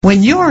Network.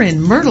 When you're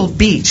in Myrtle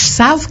Beach,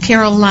 South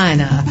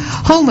Carolina,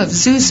 home of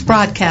Zeus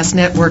Broadcast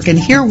Network and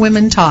Hear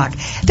Women Talk,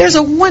 there's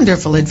a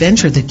wonderful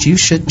adventure that you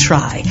should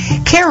try.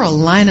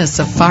 Carolina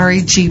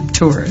Safari Jeep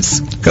Tours.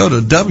 Go to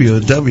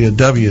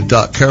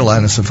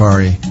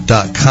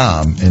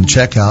www.carolinasafari.com and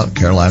check out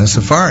Carolina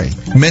Safari.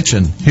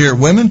 Mention Hear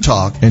Women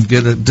Talk and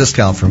get a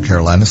discount from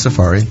Carolina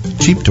Safari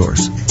Jeep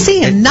Tours.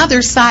 See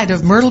another side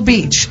of Myrtle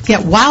Beach.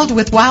 Get wild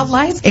with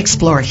wildlife.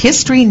 Explore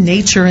history,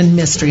 nature, and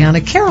mystery on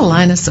a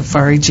Carolina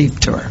Safari Jeep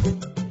Tour.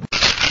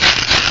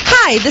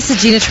 Hi, this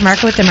is Gina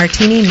Tremarco with the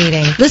Martini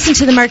Meeting. Listen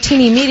to the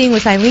Martini Meeting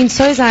with Eileen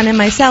Soizan and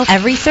myself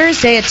every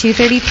Thursday at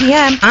 2:30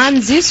 p.m.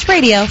 on Zeus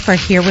Radio for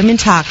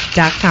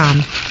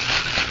HearWomenTalk.com.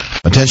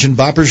 Attention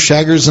boppers,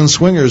 shaggers, and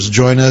swingers.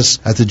 Join us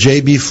at the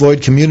J.B.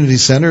 Floyd Community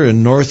Center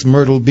in North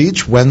Myrtle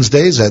Beach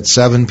Wednesdays at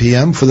 7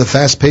 p.m. for the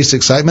fast-paced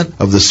excitement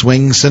of the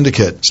Swing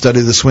Syndicate.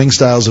 Study the swing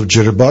styles of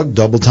Jitterbug,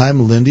 Double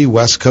Time, Lindy,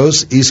 West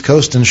Coast, East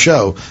Coast, and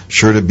Show.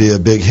 Sure to be a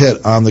big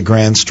hit on the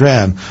Grand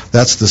Strand.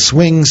 That's the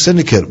Swing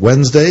Syndicate,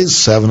 Wednesdays,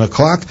 7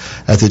 o'clock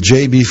at the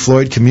J.B.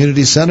 Floyd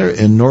Community Center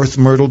in North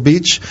Myrtle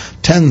Beach,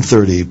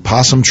 1030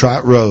 Possum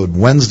Trot Road,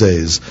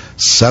 Wednesdays,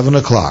 7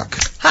 o'clock.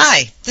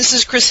 Hi, this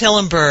is Chris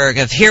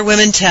Hillenberg of Hear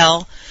Women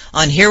Tell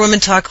on Hear Women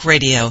Talk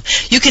Radio.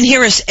 You can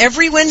hear us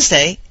every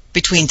Wednesday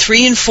between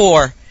 3 and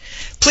 4.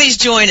 Please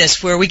join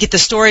us where we get the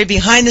story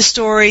behind the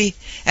story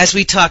as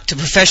we talk to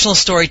professional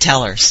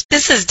storytellers.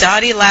 This is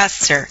Dottie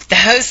Laster, the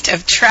host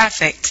of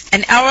Trafficked,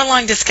 an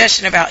hour-long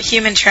discussion about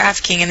human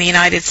trafficking in the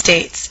United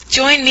States.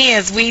 Join me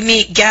as we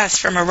meet guests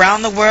from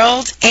around the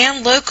world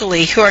and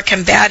locally who are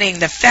combating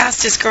the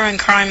fastest-growing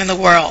crime in the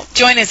world.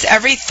 Join us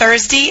every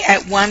Thursday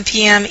at 1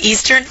 p.m.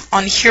 Eastern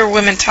on Hear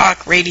Women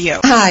Talk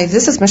Radio. Hi,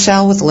 this is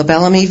Michelle with La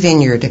Bellamy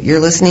Vineyard. You're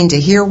listening to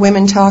Hear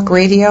Women Talk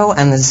Radio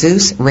on the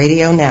Zeus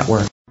Radio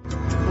Network.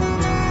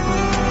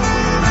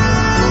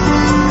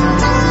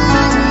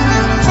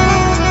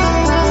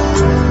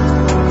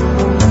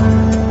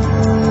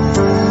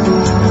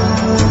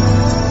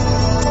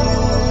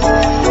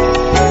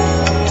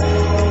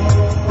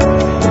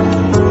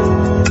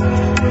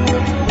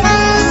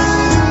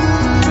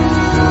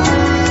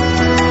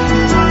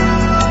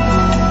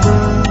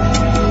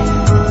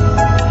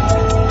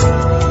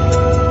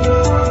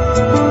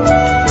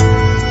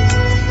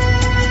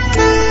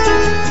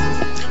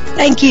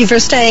 Thank you for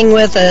staying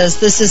with us.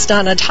 This is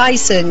Donna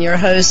Tyson, your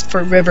host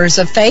for Rivers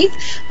of Faith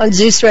on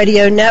Zeus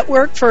Radio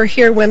Network for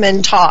Hear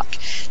Women Talk.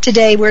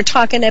 Today we're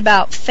talking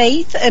about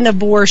faith and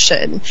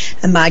abortion.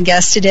 And my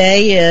guest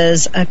today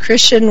is a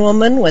Christian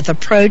woman with a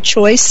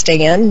pro-choice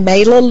stand,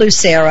 Mayla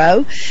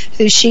Lucero,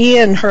 who she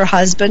and her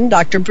husband,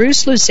 Dr.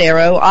 Bruce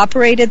Lucero,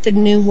 operated the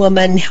New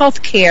Woman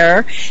Health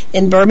Care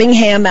in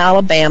Birmingham,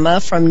 Alabama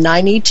from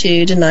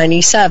 92 to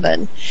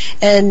 97.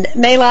 And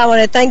Mayla, I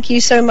want to thank you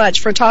so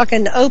much for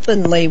talking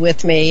openly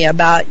with me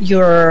about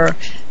your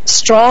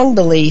strong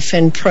belief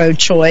in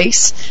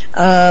pro-choice.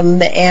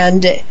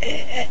 And,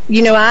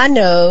 you know, I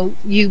know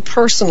you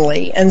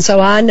personally, and so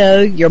I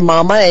know your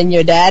mama and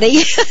your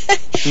daddy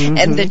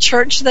and the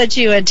church that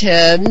you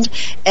attend,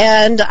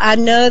 and I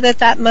know that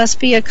that must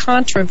be a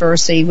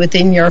controversy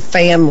within your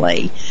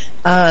family,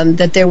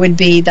 that there would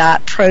be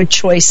that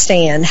pro-choice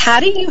stand. How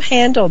do you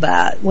handle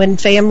that when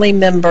family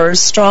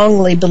members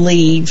strongly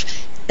believe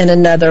in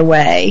another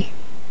way?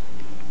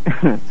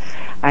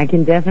 I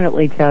can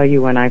definitely tell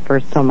you when I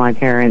first told my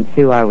parents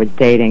who I was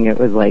dating, it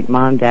was like,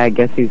 Mom, Dad,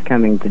 guess who's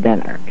coming to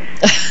dinner?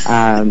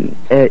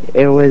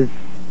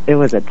 It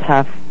was a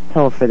tough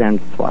pill for them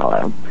to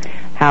swallow.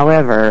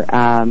 However,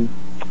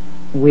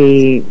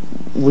 we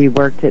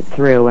worked it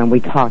through and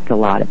we talked a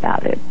lot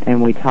about it,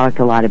 and we talked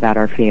a lot about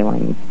our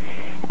feelings.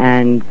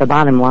 And the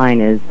bottom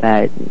line is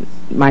that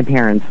my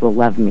parents will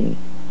love me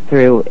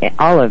through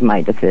all of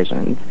my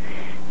decisions.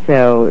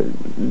 So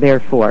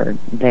therefore,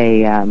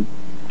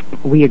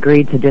 we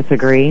agreed to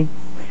disagree,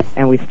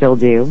 and we still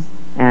do,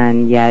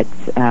 and yet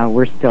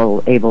we're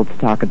still able to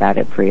talk about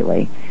it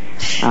freely.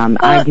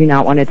 I do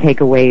not want to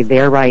take away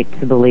their right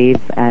to believe,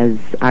 as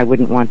I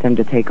wouldn't want them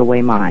to take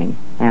away mine.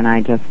 And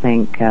I just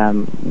think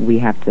we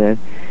have to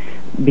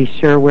be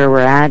sure where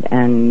we're at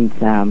and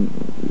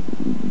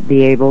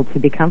be able to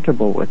be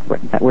comfortable with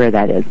where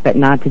that is, but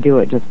not to do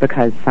it just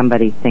because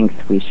somebody thinks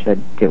we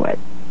should do it.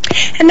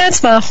 And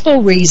that's my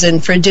whole reason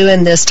for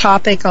doing this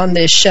topic on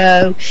this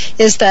show,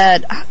 is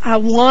that I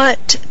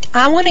want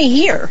to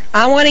hear.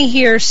 I want to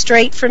hear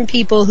straight from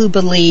people who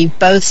believe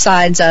both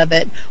sides of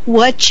it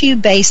what you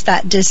base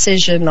that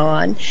decision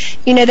on.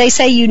 You know, they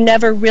say you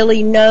never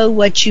really know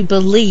what you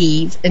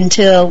believe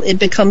until it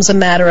becomes a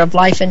matter of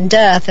life and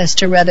death as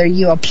to whether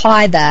you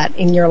apply that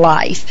in your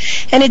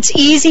life. And it's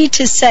easy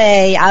to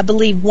say I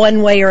believe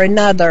one way or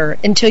another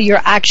until you're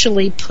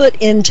actually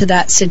put into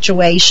that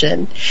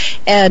situation.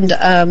 And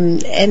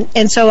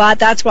so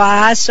that's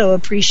why I so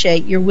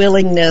appreciate your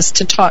willingness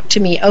to talk to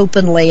me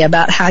openly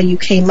about how you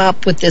came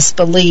up with this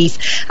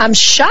belief. I'm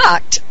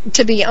shocked,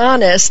 to be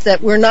honest,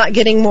 that we're not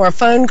getting more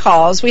phone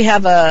calls. We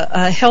have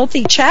a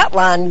healthy chat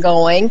line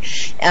going,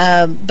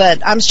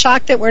 but I'm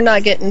shocked that we're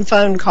not getting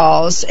phone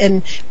calls.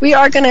 And we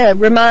are going to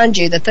remind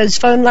you that those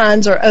phone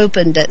lines are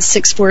opened at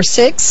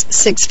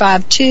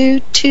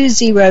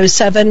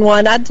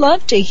 646-652-2071. I'd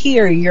love to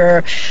hear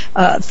your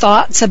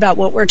thoughts about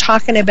what we're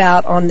talking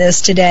about on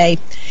this today.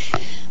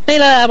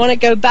 Mayla, I want to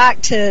go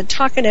back to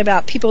talking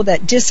about people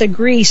that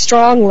disagree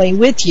strongly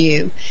with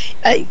you.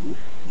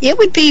 it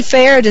would be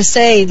fair to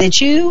say that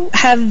you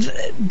have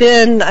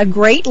been a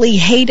greatly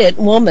hated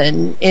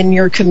woman in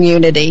your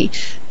community,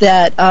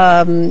 that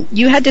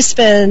you had to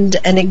spend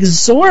an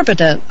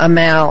exorbitant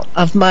amount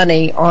of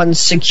money on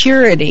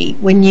security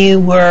when you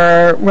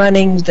were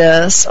running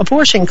this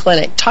abortion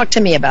clinic. Talk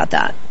to me about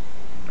that.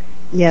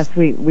 Yes,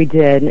 we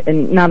did,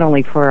 and not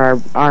only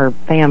for our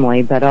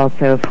family, but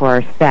also for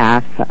our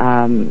staff.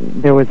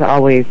 There was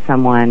always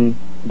someone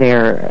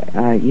there.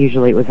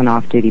 Usually it was an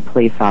off-duty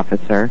police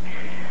officer.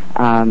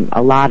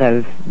 A lot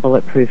of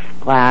bulletproof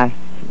glass,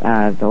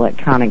 the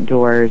electronic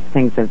doors,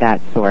 things of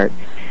that sort.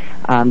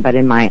 But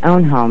in my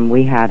own home,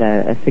 we had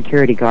a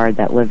security guard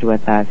that lived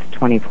with us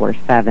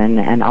 24/7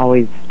 and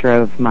always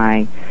drove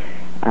my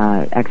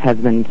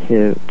ex-husband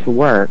to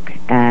work.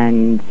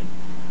 And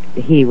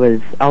he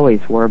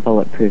always wore a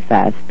bulletproof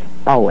vest,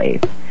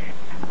 always.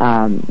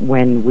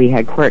 When we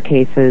had court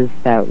cases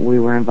that we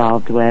were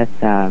involved with,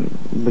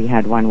 we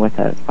had one with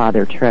a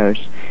Father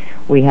Troche.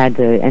 We had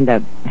to end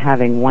up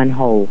having one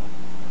whole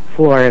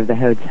floor of the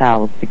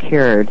hotel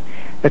secured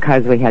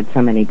because we had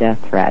so many death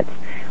threats.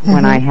 Mm-hmm.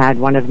 When I had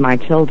one of my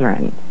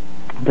children,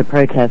 the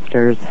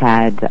protesters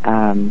had,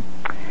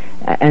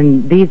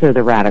 and these are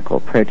the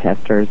radical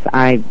protesters.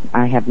 I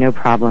have no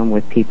problem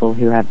with people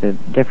who have a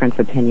different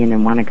opinion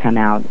and want to come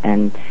out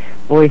and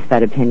voice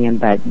that opinion,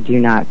 but do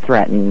not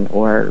threaten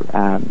or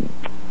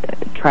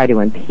try to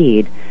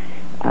impede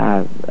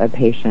a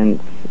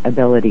patient's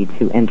ability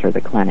to enter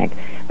the clinic.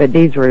 But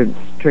these were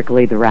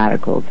strictly the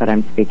radicals that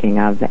I'm speaking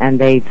of, and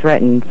they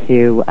threatened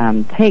to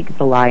take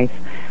the life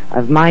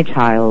of my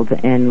child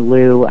in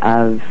lieu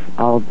of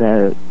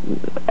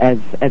as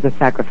a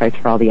sacrifice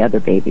for all the other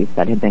babies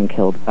that had been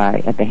killed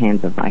at the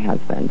hands of my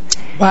husband.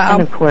 Wow.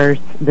 And of course,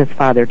 this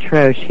Father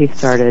Troche, he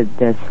started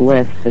this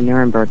list, the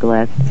Nuremberg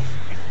list,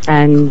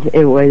 and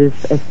it was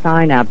a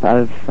sign-up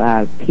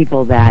of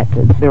people that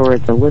there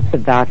was a list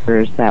of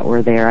doctors that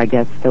were there, I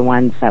guess the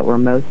ones that were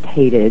most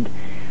hated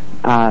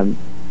and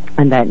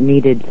that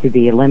needed to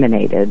be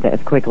eliminated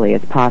as quickly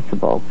as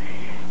possible.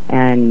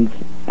 And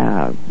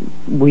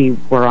we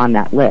were on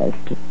that list.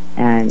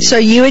 And so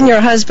you and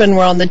your husband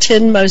were on the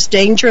 10 most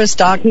dangerous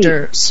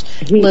doctors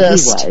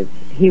list.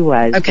 He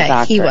was okay, the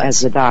doctor, as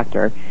the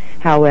doctor.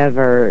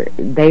 However,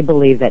 they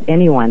believe that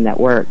anyone that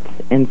worked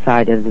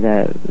inside of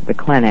the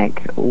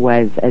clinic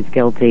was as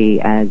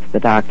guilty as the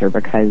doctor,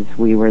 because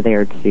we were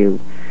there to...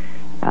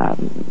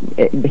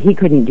 he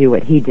couldn't do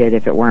what he did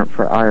if it weren't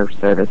for our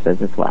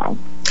services as well.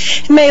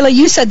 Mela,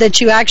 you said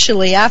that you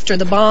actually, after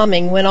the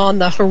bombing, went on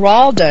the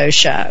Geraldo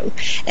show,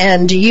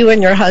 and you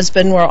and your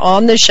husband were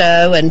on the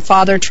show, and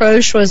Father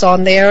Troche was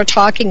on there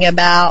talking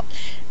about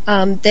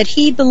that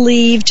he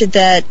believed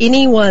that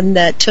anyone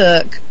that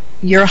took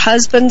your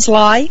husband's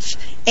life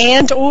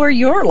and or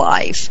your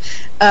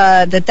life,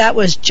 that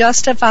was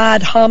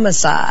justified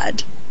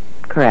homicide.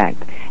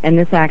 Correct. And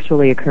this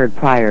actually occurred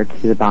prior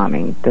to the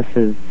bombing. This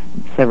is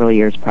several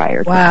years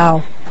prior.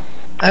 Wow.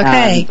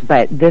 Okay.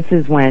 But this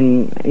is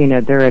when,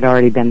 there had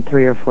already been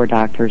 3 or 4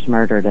 doctors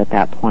murdered at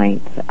that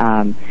point.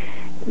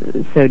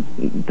 So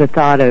the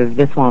thought of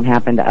this won't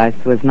happen to us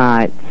was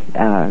not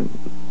an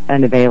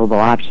available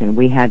option.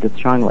 We had to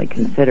strongly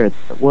consider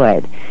that it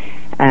would.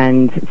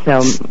 And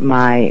so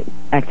my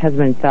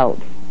ex-husband felt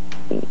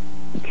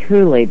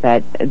truly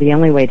that the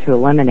only way to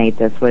eliminate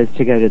this was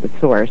to go to the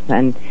source.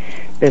 And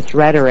this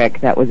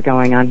rhetoric that was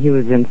going on, he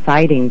was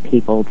inciting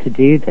people to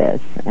do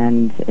this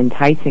and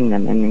enticing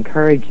them and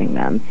encouraging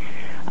them,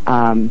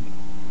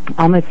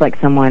 almost like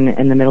someone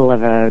in the middle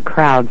of a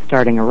crowd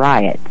starting a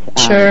riot.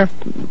 Sure.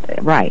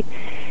 Right.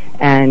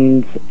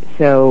 And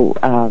so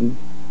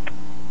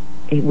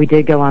we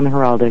did go on the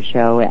Geraldo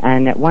show,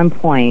 and at one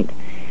point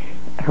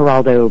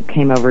Geraldo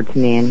came over to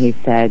me and he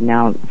said,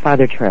 "Now,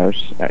 Father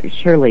Troche,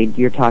 surely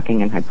you're talking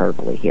in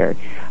hyperbole here.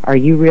 Are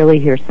you really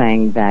here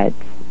saying that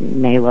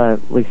Mela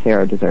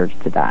Lucero deserves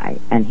to die?"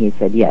 And he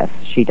said, "Yes,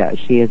 she does.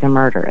 She is a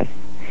murderess,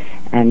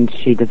 and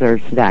she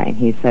deserves to die." And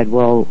he said,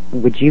 "Well,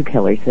 would you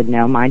kill her?" He said,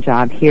 "No, my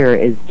job here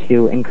is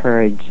to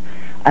encourage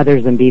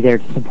others and be there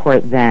to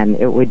support them.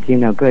 It would do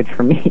no good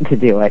for me to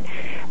do it,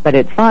 but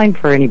it's fine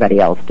for anybody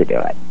else to do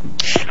it."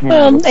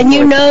 And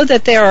you know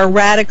that there are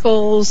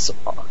radicals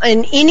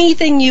in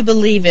anything you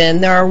believe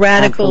in. There are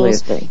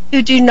radicals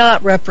who do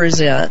not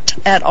represent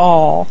at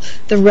all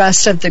the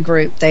rest of the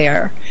group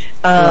there.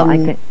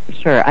 I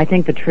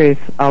think the truth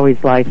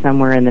always lies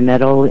somewhere in the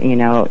middle.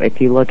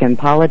 If you look in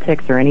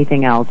politics or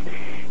anything else,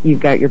 you've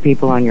got your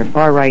people on your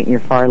far right and your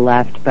far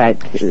left, but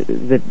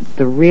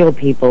the real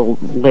people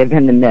live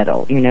in the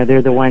middle.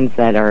 They're the ones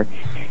that are...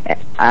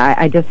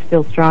 I just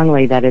feel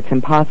strongly that it's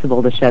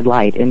impossible to shed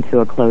light into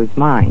a closed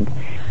mind.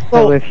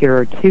 So if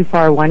you're too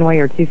far one way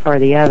or too far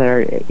the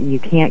other, you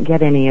can't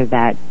get any of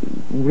that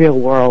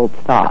real-world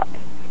thought.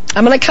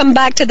 I'm going to come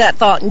back to that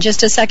thought in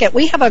just a second.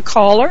 We have a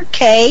caller,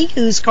 Kay,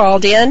 who's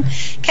called in.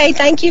 Kay,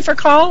 thank you for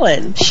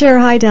calling. Sure.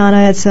 Hi,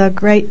 Donna. It's a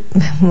great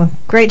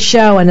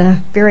show and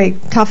a very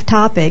tough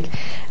topic.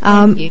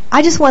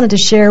 I just wanted to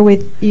share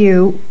with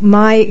you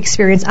my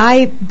experience.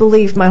 I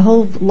believed my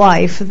whole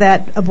life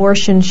that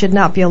abortion should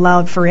not be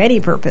allowed for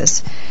any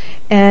purpose.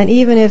 And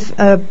even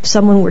if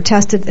someone were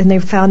tested and they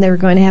found they were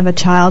going to have a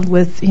child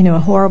with, a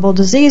horrible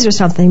disease or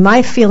something,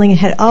 my feeling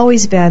had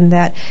always been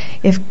that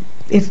if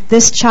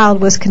this child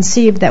was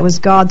conceived, that was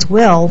God's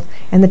will,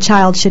 and the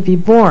child should be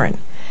born.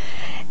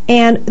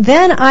 And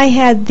then I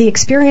had the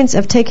experience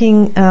of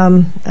taking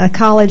a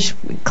college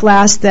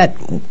class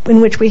in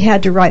which we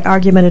had to write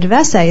argumentative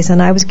essays,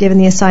 and I was given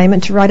the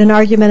assignment to write an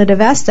argumentative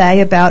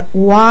essay about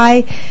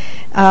why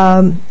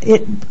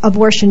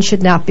abortion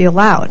should not be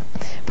allowed.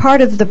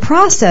 Part of the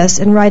process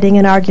in writing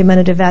an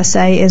argumentative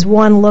essay is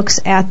one looks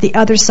at the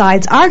other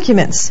side's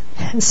arguments.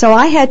 So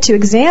I had to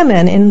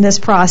examine in this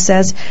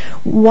process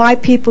why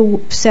people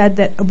said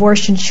that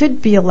abortion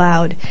should be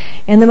allowed.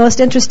 And the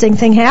most interesting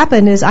thing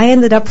happened is I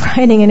ended up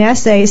writing an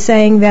essay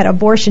saying that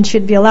abortion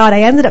should be allowed.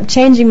 I ended up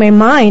changing my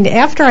mind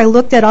after I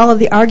looked at all of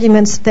the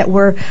arguments that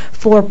were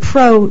for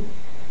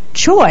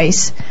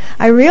pro-choice.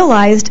 I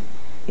realized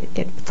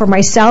for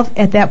myself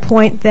at that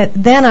point that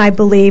then I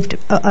believed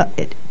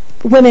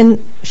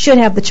women should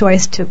have the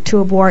choice to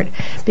abort,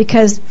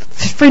 because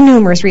for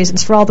numerous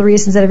reasons, for all the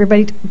reasons that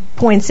everybody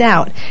points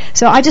out.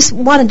 So I just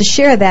wanted to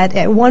share that.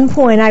 At one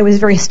point I was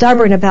very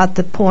stubborn about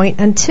the point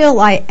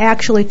until I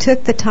actually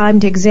took the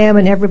time to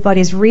examine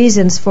everybody's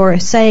reasons for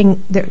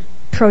saying that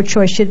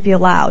pro-choice should be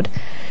allowed.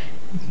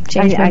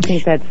 I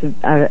think that's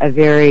a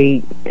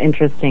very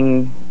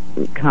interesting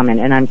comment,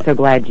 and I'm so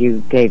glad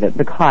you gave it,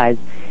 because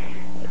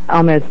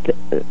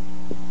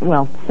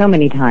so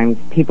many times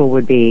people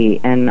would be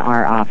in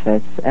our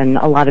office, and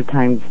a lot of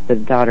times the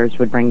daughters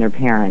would bring their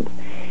parents,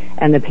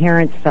 and the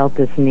parents felt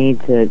this need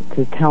to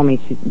tell me,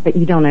 but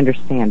you don't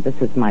understand,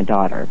 this is my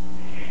daughter.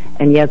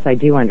 And yes, I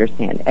do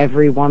understand.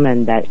 Every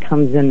woman that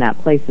comes in that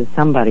place is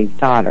somebody's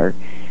daughter.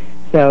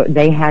 So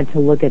they had to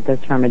look at this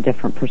from a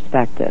different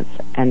perspective,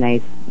 and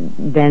they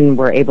then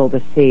were able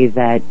to see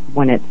that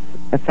when it's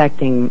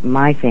affecting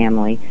my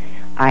family,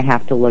 I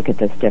have to look at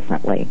this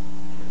differently,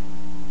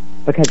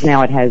 because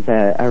now it has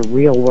a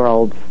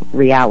real-world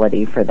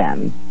reality for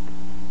them.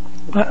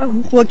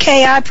 Well,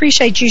 Kay, I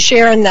appreciate you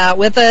sharing that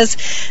with us.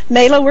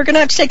 Mayla, we're going to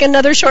have to take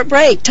another short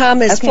break.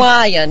 Time is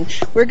flying.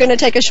 We're going to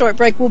take a short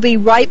break. We'll be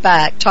right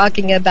back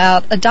talking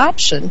about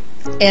adoption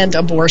and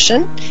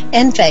abortion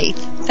and faith.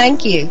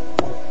 Thank you.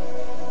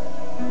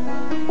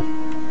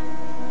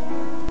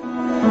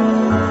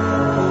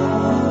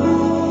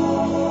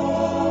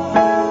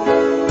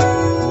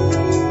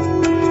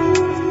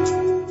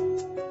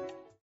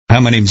 Hi,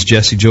 my name is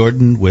Jesse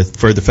Jordan with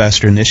Further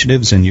Faster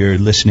Initiatives, and you're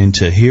listening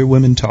to Hear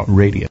Women Talk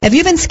Radio. Have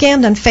you been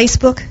scammed on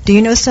Facebook? Do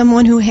you know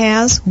someone who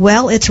has?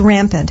 Well, it's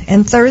rampant.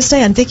 And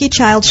Thursday on Vicki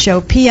Child's show,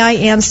 PI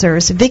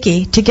Answers,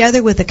 Vicki,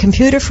 together with a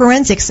computer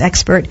forensics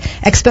expert,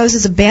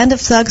 exposes a band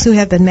of thugs who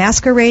have been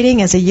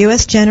masquerading as a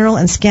U.S. general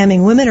and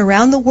scamming women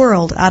around the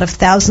world out of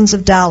thousands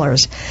of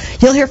dollars.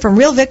 You'll hear from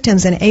real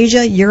victims in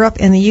Asia, Europe,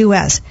 and the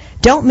U.S.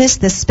 Don't miss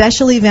this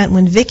special event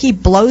when Vicki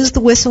blows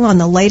the whistle on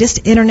the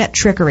latest internet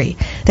trickery.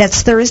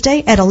 That's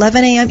Thursday at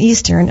 11 a.m.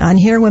 Eastern on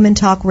Hear Women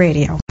Talk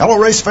Radio. Hello,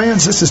 race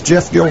fans. This is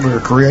Jeff Gilder,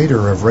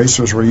 creator of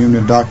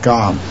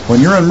RacersReunion.com. When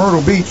you're in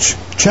Myrtle Beach,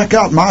 check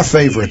out my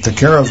favorite, the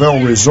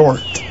Caravel Resort.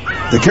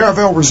 The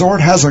Caravel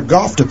Resort has a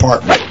golf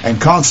department and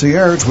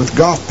concierge with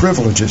golf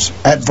privileges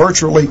at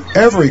virtually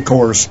every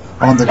course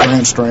on the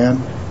Grand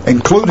Strand,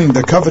 including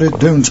the coveted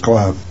Dunes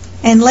Club.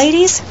 And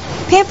ladies,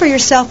 pamper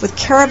yourself with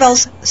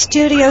Caravel's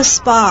Studio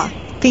Spa,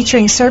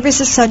 featuring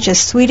services such as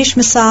Swedish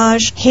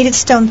massage, heated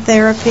stone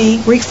therapy,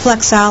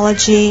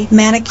 reflexology,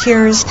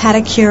 manicures,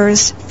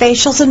 pedicures,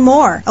 facials, and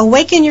more.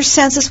 Awaken your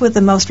senses with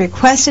the most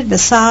requested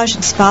massage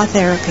and spa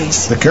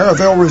therapies. The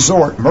Caravel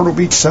Resort, Myrtle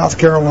Beach, South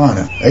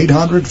Carolina,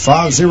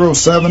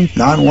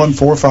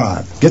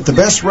 800-507-9145. Get the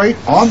best rate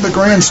on the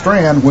Grand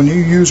Strand when you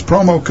use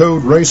promo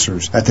code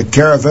RACERS at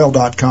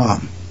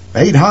thecaravel.com.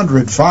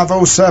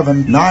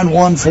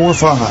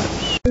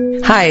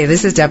 800-507-9145. Hi,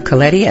 this is Deb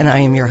Coletti, and I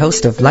am your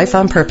host of Life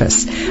on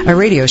Purpose, a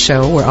radio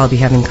show where I'll be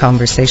having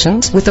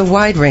conversations with a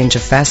wide range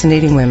of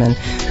fascinating women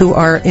who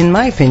are, in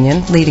my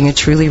opinion, leading a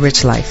truly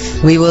rich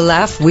life. We will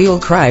laugh, we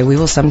will cry, we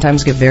will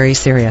sometimes get very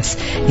serious.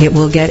 It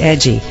will get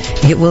edgy.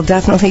 It will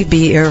definitely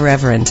be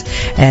irreverent,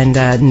 and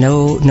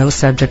no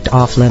subject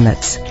off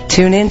limits.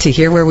 Tune in to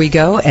hear where we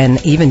go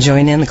and even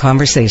join in the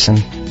conversation.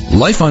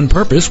 Life on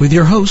Purpose with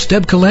your host,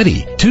 Deb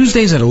Coletti,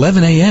 Tuesdays at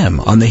 11 a.m.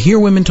 on the Hear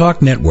Women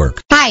Talk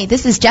Network. Hi,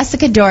 this is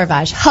Jessica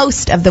Dorvaj,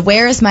 host of the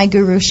Where is My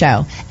Guru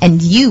show,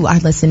 and you are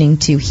listening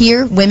to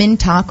Hear Women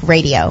Talk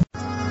Radio.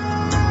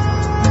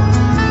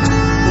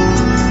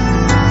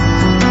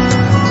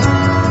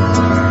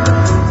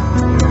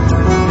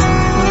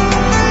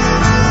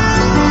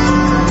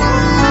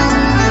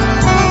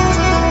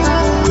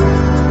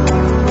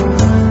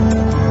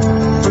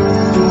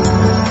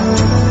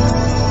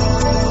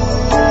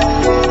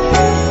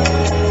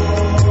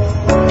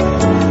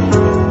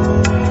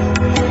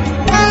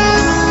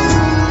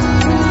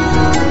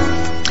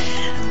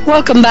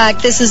 Welcome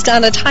back. This is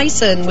Donna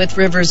Tyson with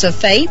Rivers of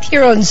Faith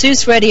here on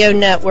Zeus Radio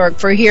Network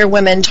for Hear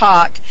Women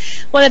Talk.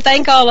 I want to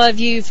thank all of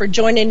you for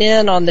joining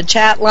in on the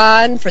chat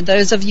line, for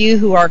those of you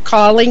who are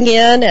calling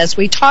in as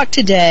we talk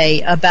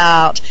today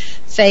about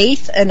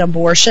faith and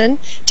abortion.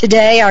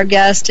 Today our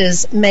guest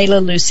is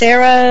Mela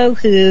Lucero,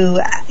 who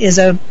is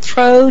a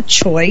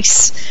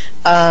pro-choice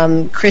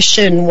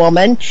Christian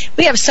woman.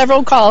 We have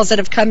several calls that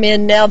have come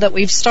in now that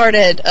we've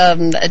started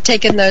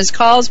taking those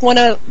calls. Want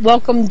to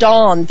welcome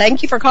Dawn.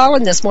 Thank you for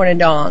calling this morning,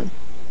 Dawn.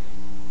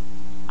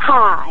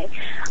 Hi.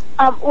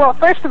 Well,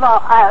 first of all,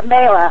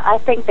 Mela, I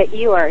think that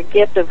you are a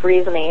gift of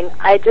reasoning.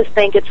 I just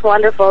think it's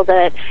wonderful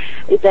that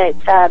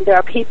there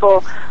are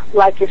people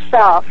like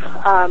yourself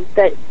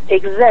that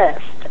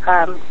exist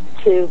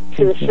to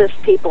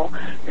assist people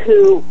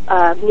who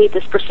need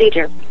this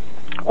procedure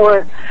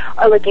or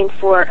are looking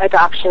for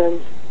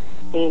adoption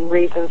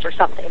reasons or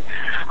something.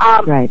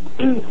 Right.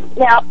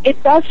 Now,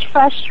 it does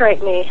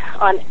frustrate me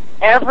on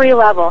every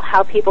level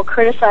how people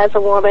criticize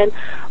a woman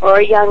or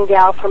a young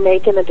gal for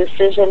making the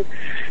decision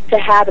to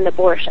have an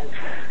abortion.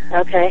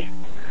 Okay?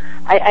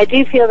 I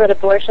do feel that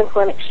abortion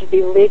clinics should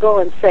be legal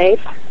and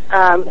safe,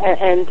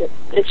 and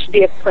it should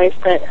be a place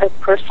that a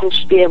person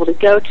should be able to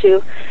go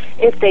to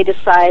if they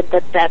decide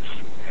that that's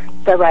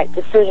the right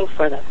decision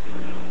for them.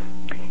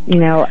 You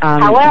know,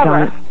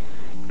 however,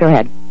 go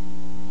ahead.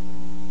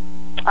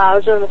 I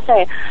was going to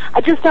say,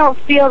 I just don't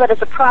feel that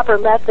it's a proper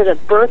method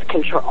of birth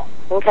control.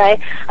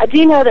 Okay, I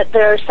do know that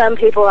there are some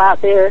people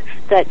out there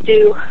that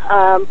do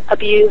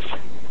abuse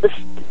this,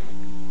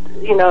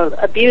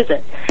 abuse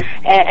it.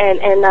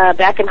 And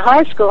back in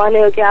high school, I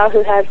knew a gal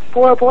who had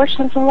 4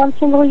 abortions in one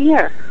single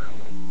year.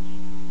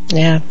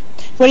 Yeah.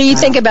 What do you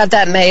think about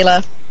that,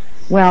 Mela?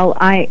 Well,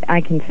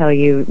 I can tell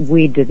you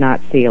we did not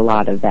see a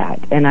lot of that.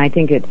 And I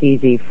think it's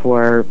easy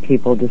for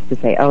people just to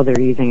say, oh, they're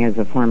using it as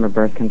a form of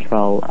birth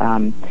control.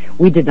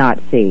 We did not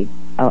see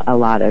a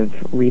lot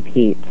of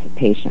repeat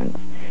patients.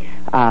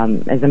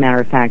 As a matter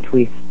of fact,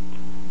 we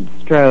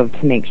strove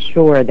to make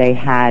sure they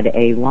had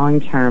a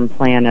long-term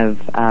plan of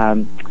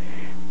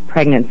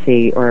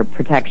pregnancy or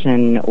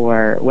protection,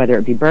 or whether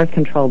it be birth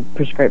control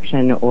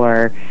prescription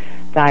or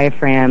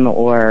diaphragm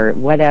or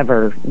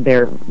whatever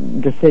their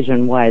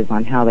decision was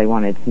on how they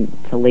wanted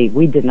to leave.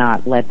 We did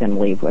not let them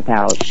leave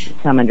without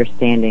some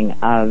understanding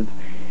of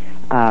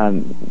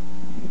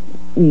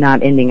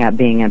not ending up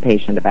being a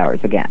patient of ours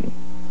again.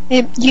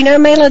 You know,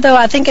 Mela, though,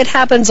 I think it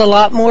happens a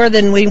lot more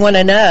than we want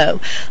to know.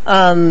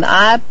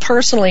 I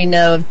personally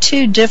know of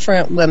 2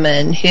 different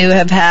women who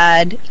have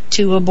had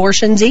 2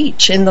 abortions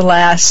each in the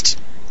last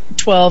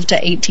 12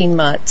 to 18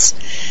 months.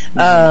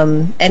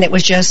 And it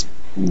was just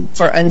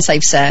for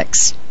unsafe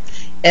sex.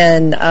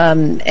 And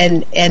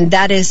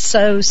that is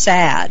so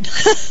sad.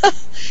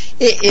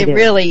 It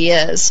really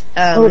is.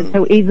 It's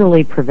so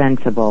easily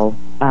preventable.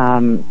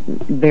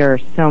 There are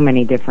so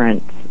many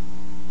different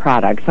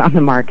products on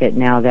the market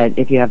now that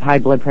if you have high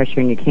blood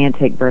pressure and you can't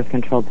take birth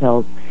control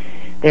pills,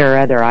 there are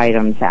other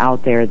items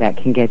out there that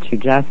can get you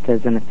just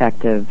as an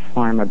effective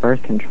form of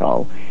birth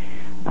control.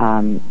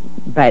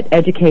 But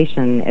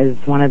education is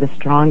one of the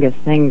strongest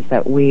things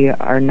that we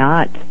are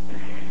not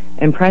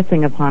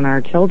impressing upon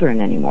our children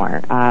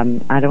anymore.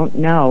 I don't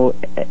know,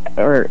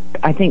 or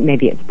I think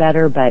maybe it's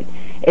better, but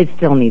it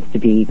still needs to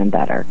be even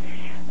better.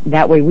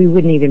 That way we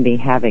wouldn't even be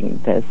having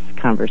this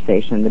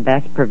conversation. The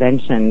best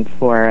prevention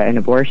for an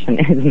abortion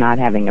is not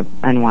having an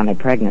unwanted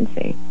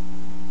pregnancy.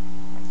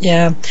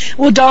 Yeah.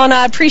 Well, Dawn,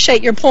 I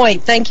appreciate your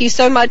point. Thank you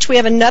so much. We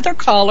have another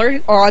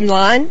caller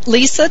online,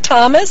 Lisa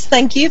Thomas.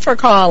 Thank you for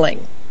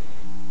calling.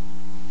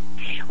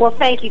 Well,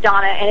 thank you,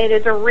 Donna, and it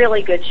is a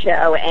really good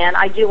show, and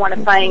I do want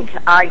to thank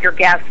your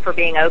guests for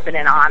being open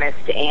and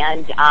honest.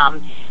 And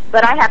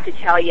but I have to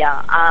tell you,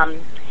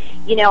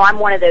 I'm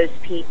one of those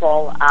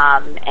people,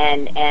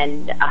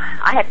 and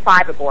I had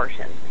 5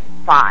 abortions,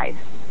 5.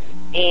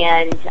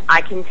 And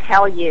I can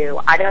tell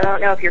you, I don't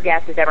know if your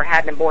guest has ever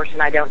had an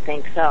abortion. I don't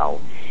think so.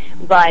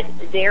 But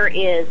there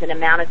is an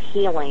amount of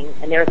healing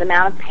and there's an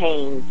amount of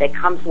pain that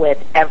comes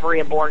with every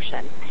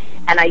abortion.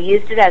 And I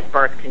used it as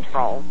birth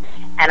control,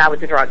 and I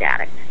was a drug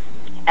addict.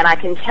 And I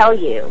can tell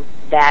you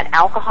that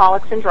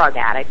alcoholics and drug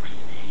addicts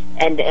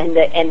and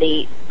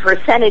the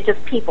percentage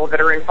of people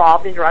that are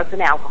involved in drugs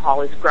and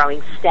alcohol is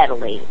growing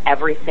steadily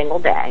every single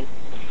day.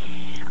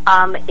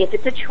 If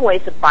it's a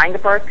choice of buying a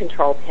birth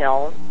control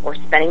pill or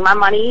spending my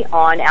money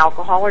on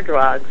alcohol or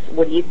drugs,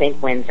 what do you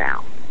think wins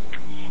out?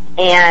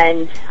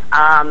 And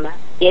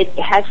it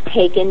has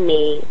taken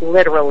me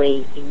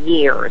literally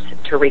years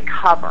to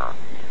recover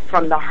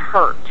from the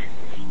hurt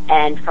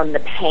and from the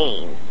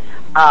pain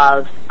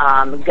of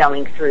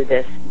going through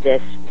this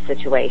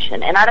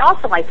situation. And I'd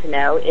also like to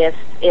know if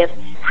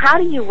how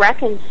do you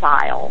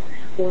reconcile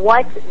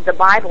what the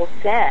Bible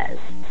says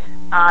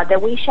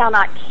that we shall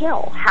not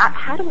kill?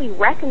 How do we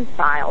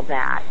reconcile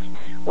that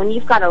when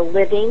you've got a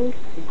living,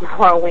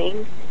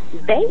 growing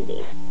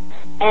baby?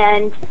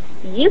 And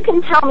you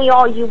can tell me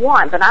all you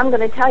want, but I'm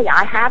going to tell you,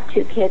 I have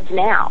 2 kids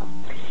now.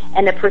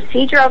 And the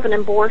procedure of an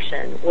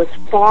abortion was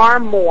far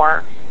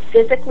more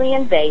physically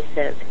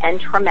invasive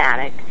and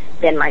traumatic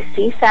than my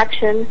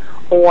C-section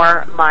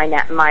or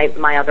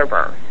my other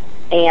birth.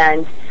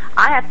 And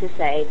I have to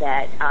say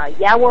that,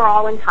 yeah, we're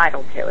all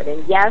entitled to it.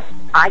 And yes,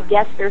 I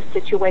guess there's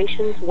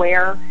situations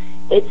where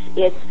it's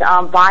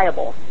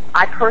viable.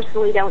 I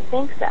personally don't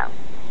think so.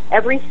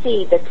 Every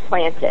seed that's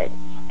planted,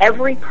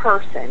 every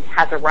person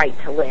has a right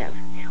to live.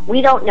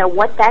 We don't know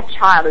what that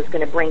child is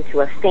going to bring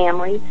to a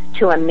family,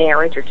 to a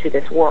marriage, or to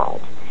this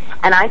world.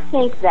 And I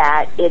think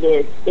that it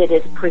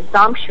is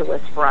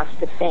presumptuous for us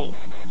to think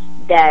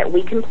that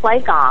we can play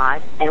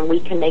God and we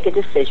can make a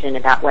decision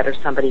about whether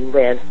somebody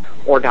lives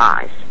or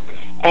dies.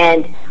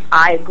 And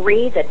I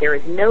agree that there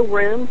is no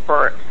room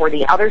for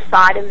the other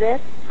side of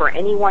this, for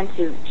anyone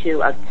to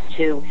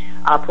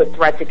put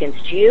threats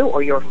against you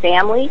or your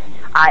family.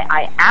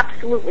 I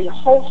absolutely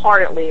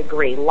wholeheartedly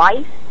agree.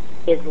 Life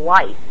is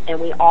life, and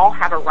we all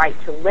have a right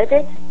to live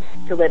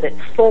it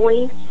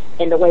fully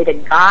in the way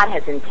that God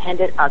has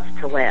intended us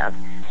to live.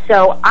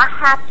 So I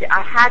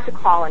had to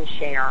call and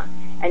share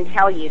and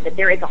tell you that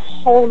there is a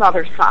whole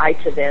other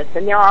side to this,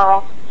 and there are a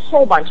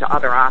whole bunch of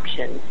other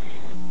options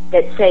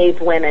that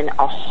save women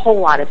a whole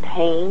lot of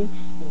pain,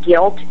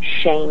 guilt,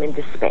 shame, and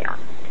despair.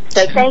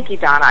 So thank you,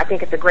 Donna. I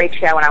think it's a great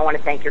show, and I want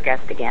to thank your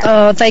guest again.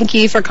 Oh, thank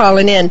you for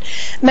calling in.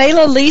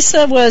 Mayla,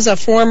 Lisa was a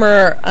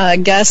former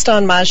guest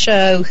on my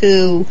show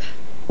who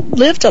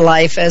lived a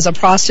life as a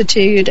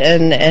prostitute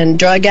and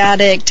drug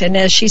addict, and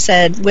as she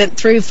said, went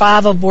through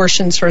 5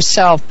 abortions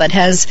herself, but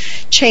has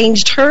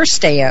changed her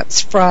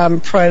stance from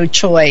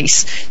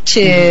pro-choice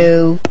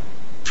to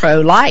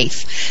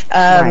pro-life.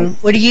 Right.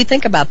 What do you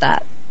think about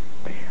that?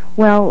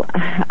 Well,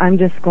 I'm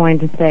just going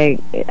to say,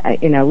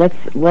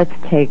 let's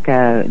take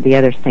the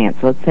other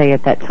stance. Let's say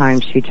at that time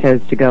she chose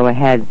to go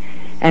ahead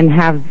and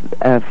have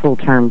a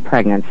full-term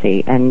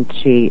pregnancy, and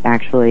she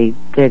actually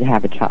did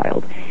have a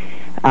child.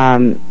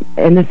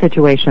 In the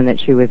situation that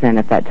she was in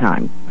at that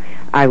time,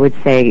 I would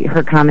say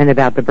her comment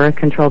about the birth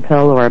control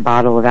pill or a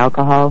bottle of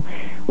alcohol,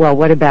 well,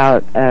 what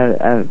about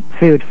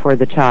food for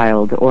the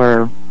child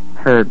or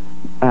her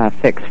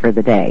fix for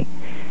the day?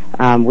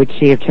 Would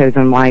she have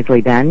chosen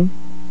wisely then?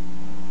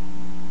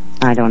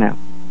 I don't know.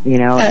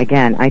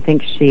 Again, I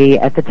think she,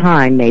 at the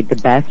time, made the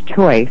best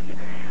choice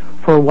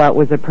for what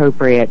was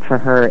appropriate for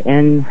her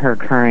in her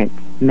current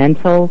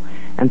mental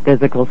and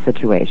physical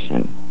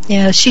situation.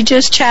 Yeah, she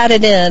just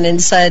chatted in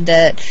and said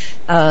that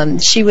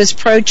she was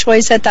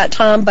pro-choice at that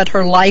time, but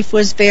her life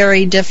was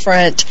very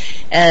different,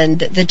 and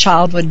the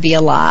child would be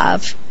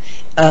alive.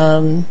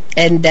 And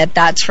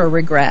that's her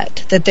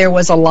regret, that there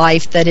was a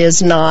life that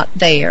is not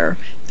there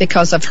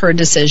because of her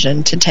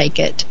decision to take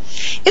it.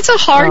 It's a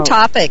hard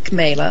topic,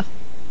 Mayla.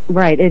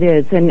 Right, it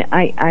is. And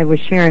I was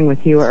sharing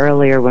with you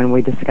earlier when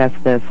we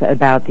discussed this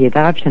about the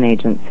adoption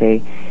agency.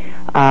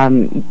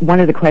 One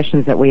of the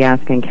questions that we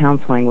ask in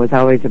counseling was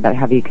always about,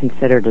 have you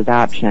considered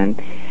adoption?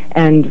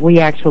 And we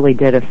actually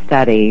did a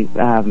study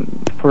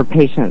for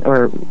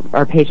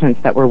our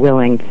patients that were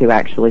willing to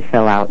actually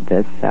fill out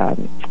this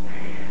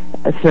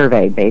a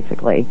survey,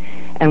 basically.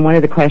 And one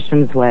of the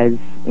questions was,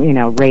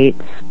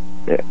 rates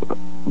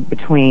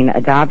between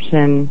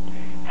adoption,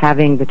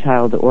 having the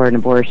child, or an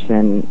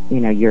abortion,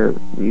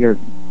 your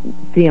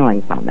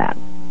feelings on that.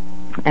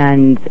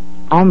 And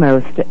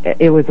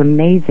it was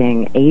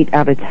amazing, 8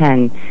 out of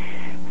 10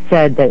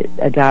 said that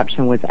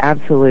adoption was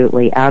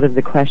absolutely out of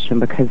the question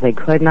because they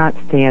could not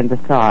stand the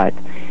thought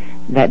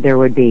that there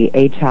would be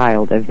a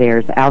child of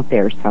theirs out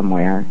there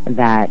somewhere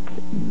that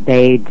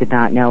they did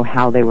not know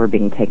how they were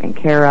being taken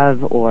care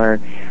of, or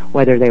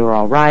whether they were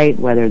all right,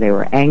 whether they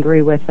were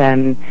angry with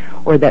them,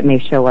 or that may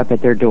show up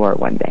at their door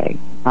one day.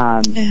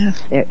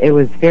 It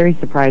was very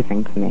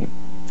surprising to me.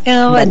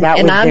 That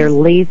was their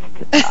least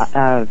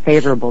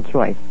favorable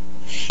choice.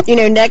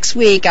 Next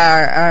week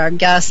our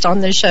guest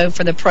on the show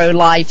for the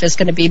pro-life is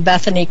going to be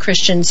Bethany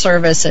Christian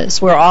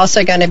Services. We're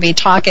also going to be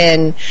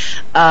talking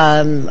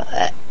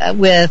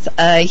with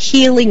a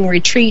healing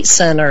retreat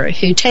center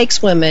who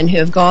takes women who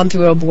have gone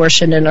through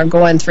abortion and are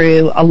going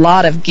through a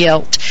lot of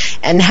guilt,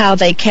 and how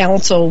they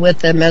counsel with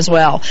them as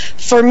well.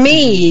 For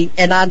me,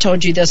 and I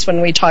told you this when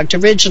we talked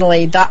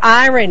originally, the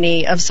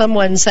irony of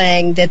someone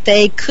saying that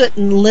they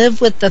couldn't live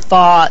with the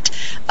thought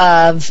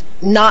of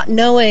not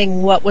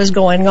knowing what was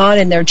going on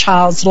in their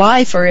child's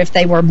life, or if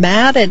they were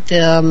mad at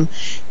them,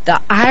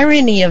 the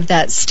irony of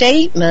that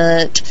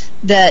statement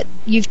that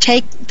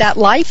that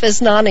life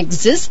is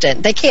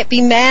non-existent. They can't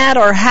be mad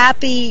or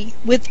happy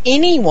with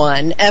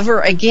anyone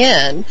ever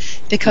again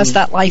because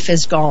that life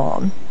is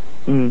gone.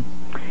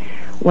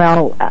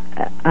 Well,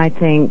 I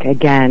think,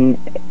 again,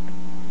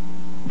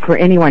 for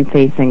anyone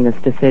facing this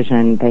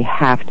decision, they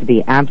have to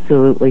be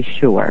absolutely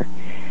sure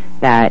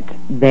that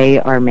they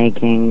are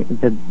making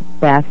the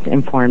best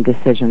informed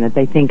decision, that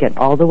they think it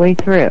all the way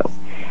through,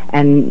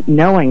 and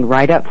knowing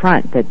right up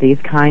front that these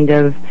kind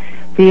of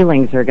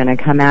feelings are going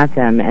to come at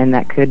them and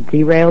that could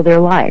derail their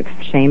life.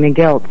 Shame and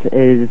guilt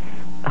is,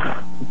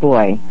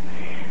 for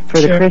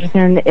the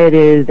Christian, it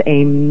is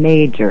a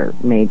major,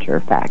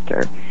 major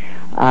factor.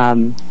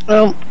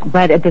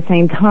 But at the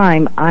same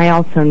time, I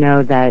also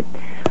know that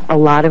a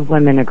lot of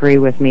women agree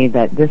with me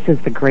that this is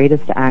the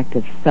greatest act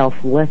of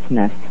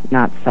selflessness,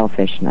 not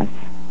selfishness.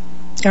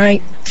 All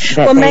right.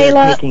 That well,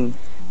 Mayla,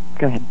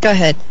 go ahead. Go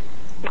ahead.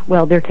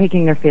 Well, they're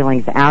taking their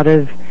feelings out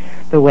of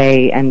the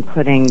way and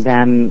putting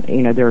them,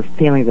 their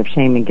feelings of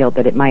shame and guilt,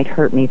 that it might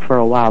hurt me for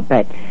a while,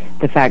 but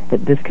the fact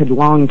that this could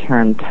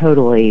long-term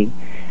totally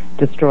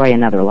destroy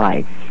another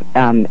life,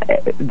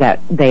 that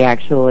they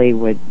actually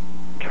would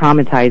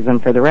traumatize them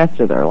for the rest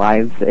of their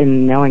lives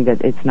in knowing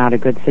that it's not a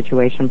good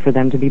situation for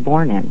them to be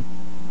born in.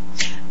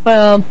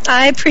 Well,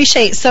 I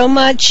appreciate so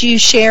much you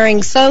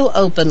sharing so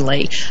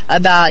openly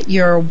about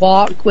your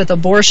walk with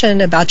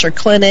abortion, about your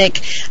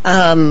clinic.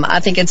 I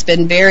think it's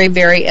been very,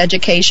 very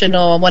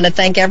educational. I want to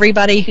thank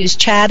everybody who's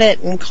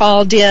chatted and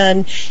called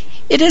in.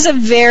 It is a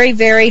very,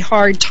 very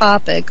hard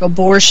topic,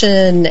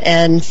 abortion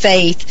and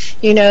faith.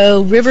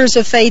 Rivers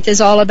of Faith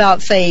is all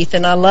about faith,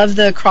 and I love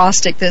the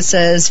acrostic that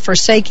says,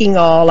 forsaking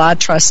all, I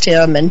trust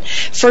him. And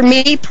for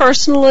me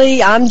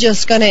personally, I'm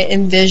just going to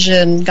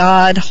envision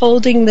God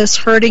holding this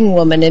hurting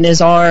woman in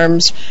his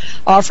arms,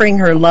 offering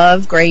her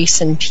love, grace,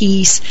 and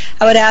peace.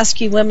 I would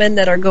ask you women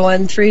that are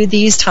going through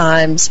these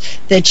times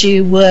that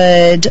you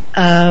would,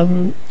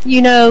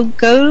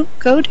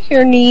 go to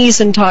your knees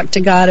and talk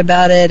to God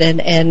about it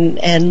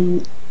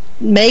and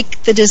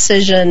make the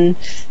decision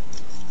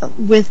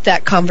with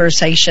that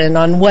conversation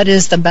on what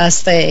is the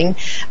best thing.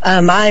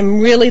 I'm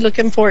really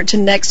looking forward to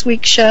next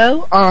week's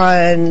show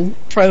on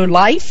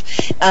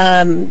pro-life.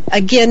 Again,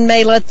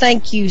 Mayla,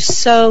 thank you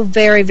so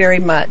very, very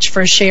much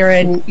for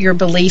sharing your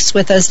beliefs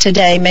with us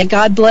today. May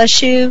God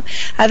bless you.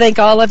 I thank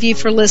all of you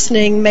for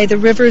listening. May the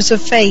rivers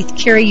of faith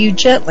carry you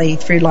gently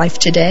through life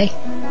today.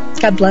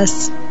 God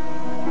bless.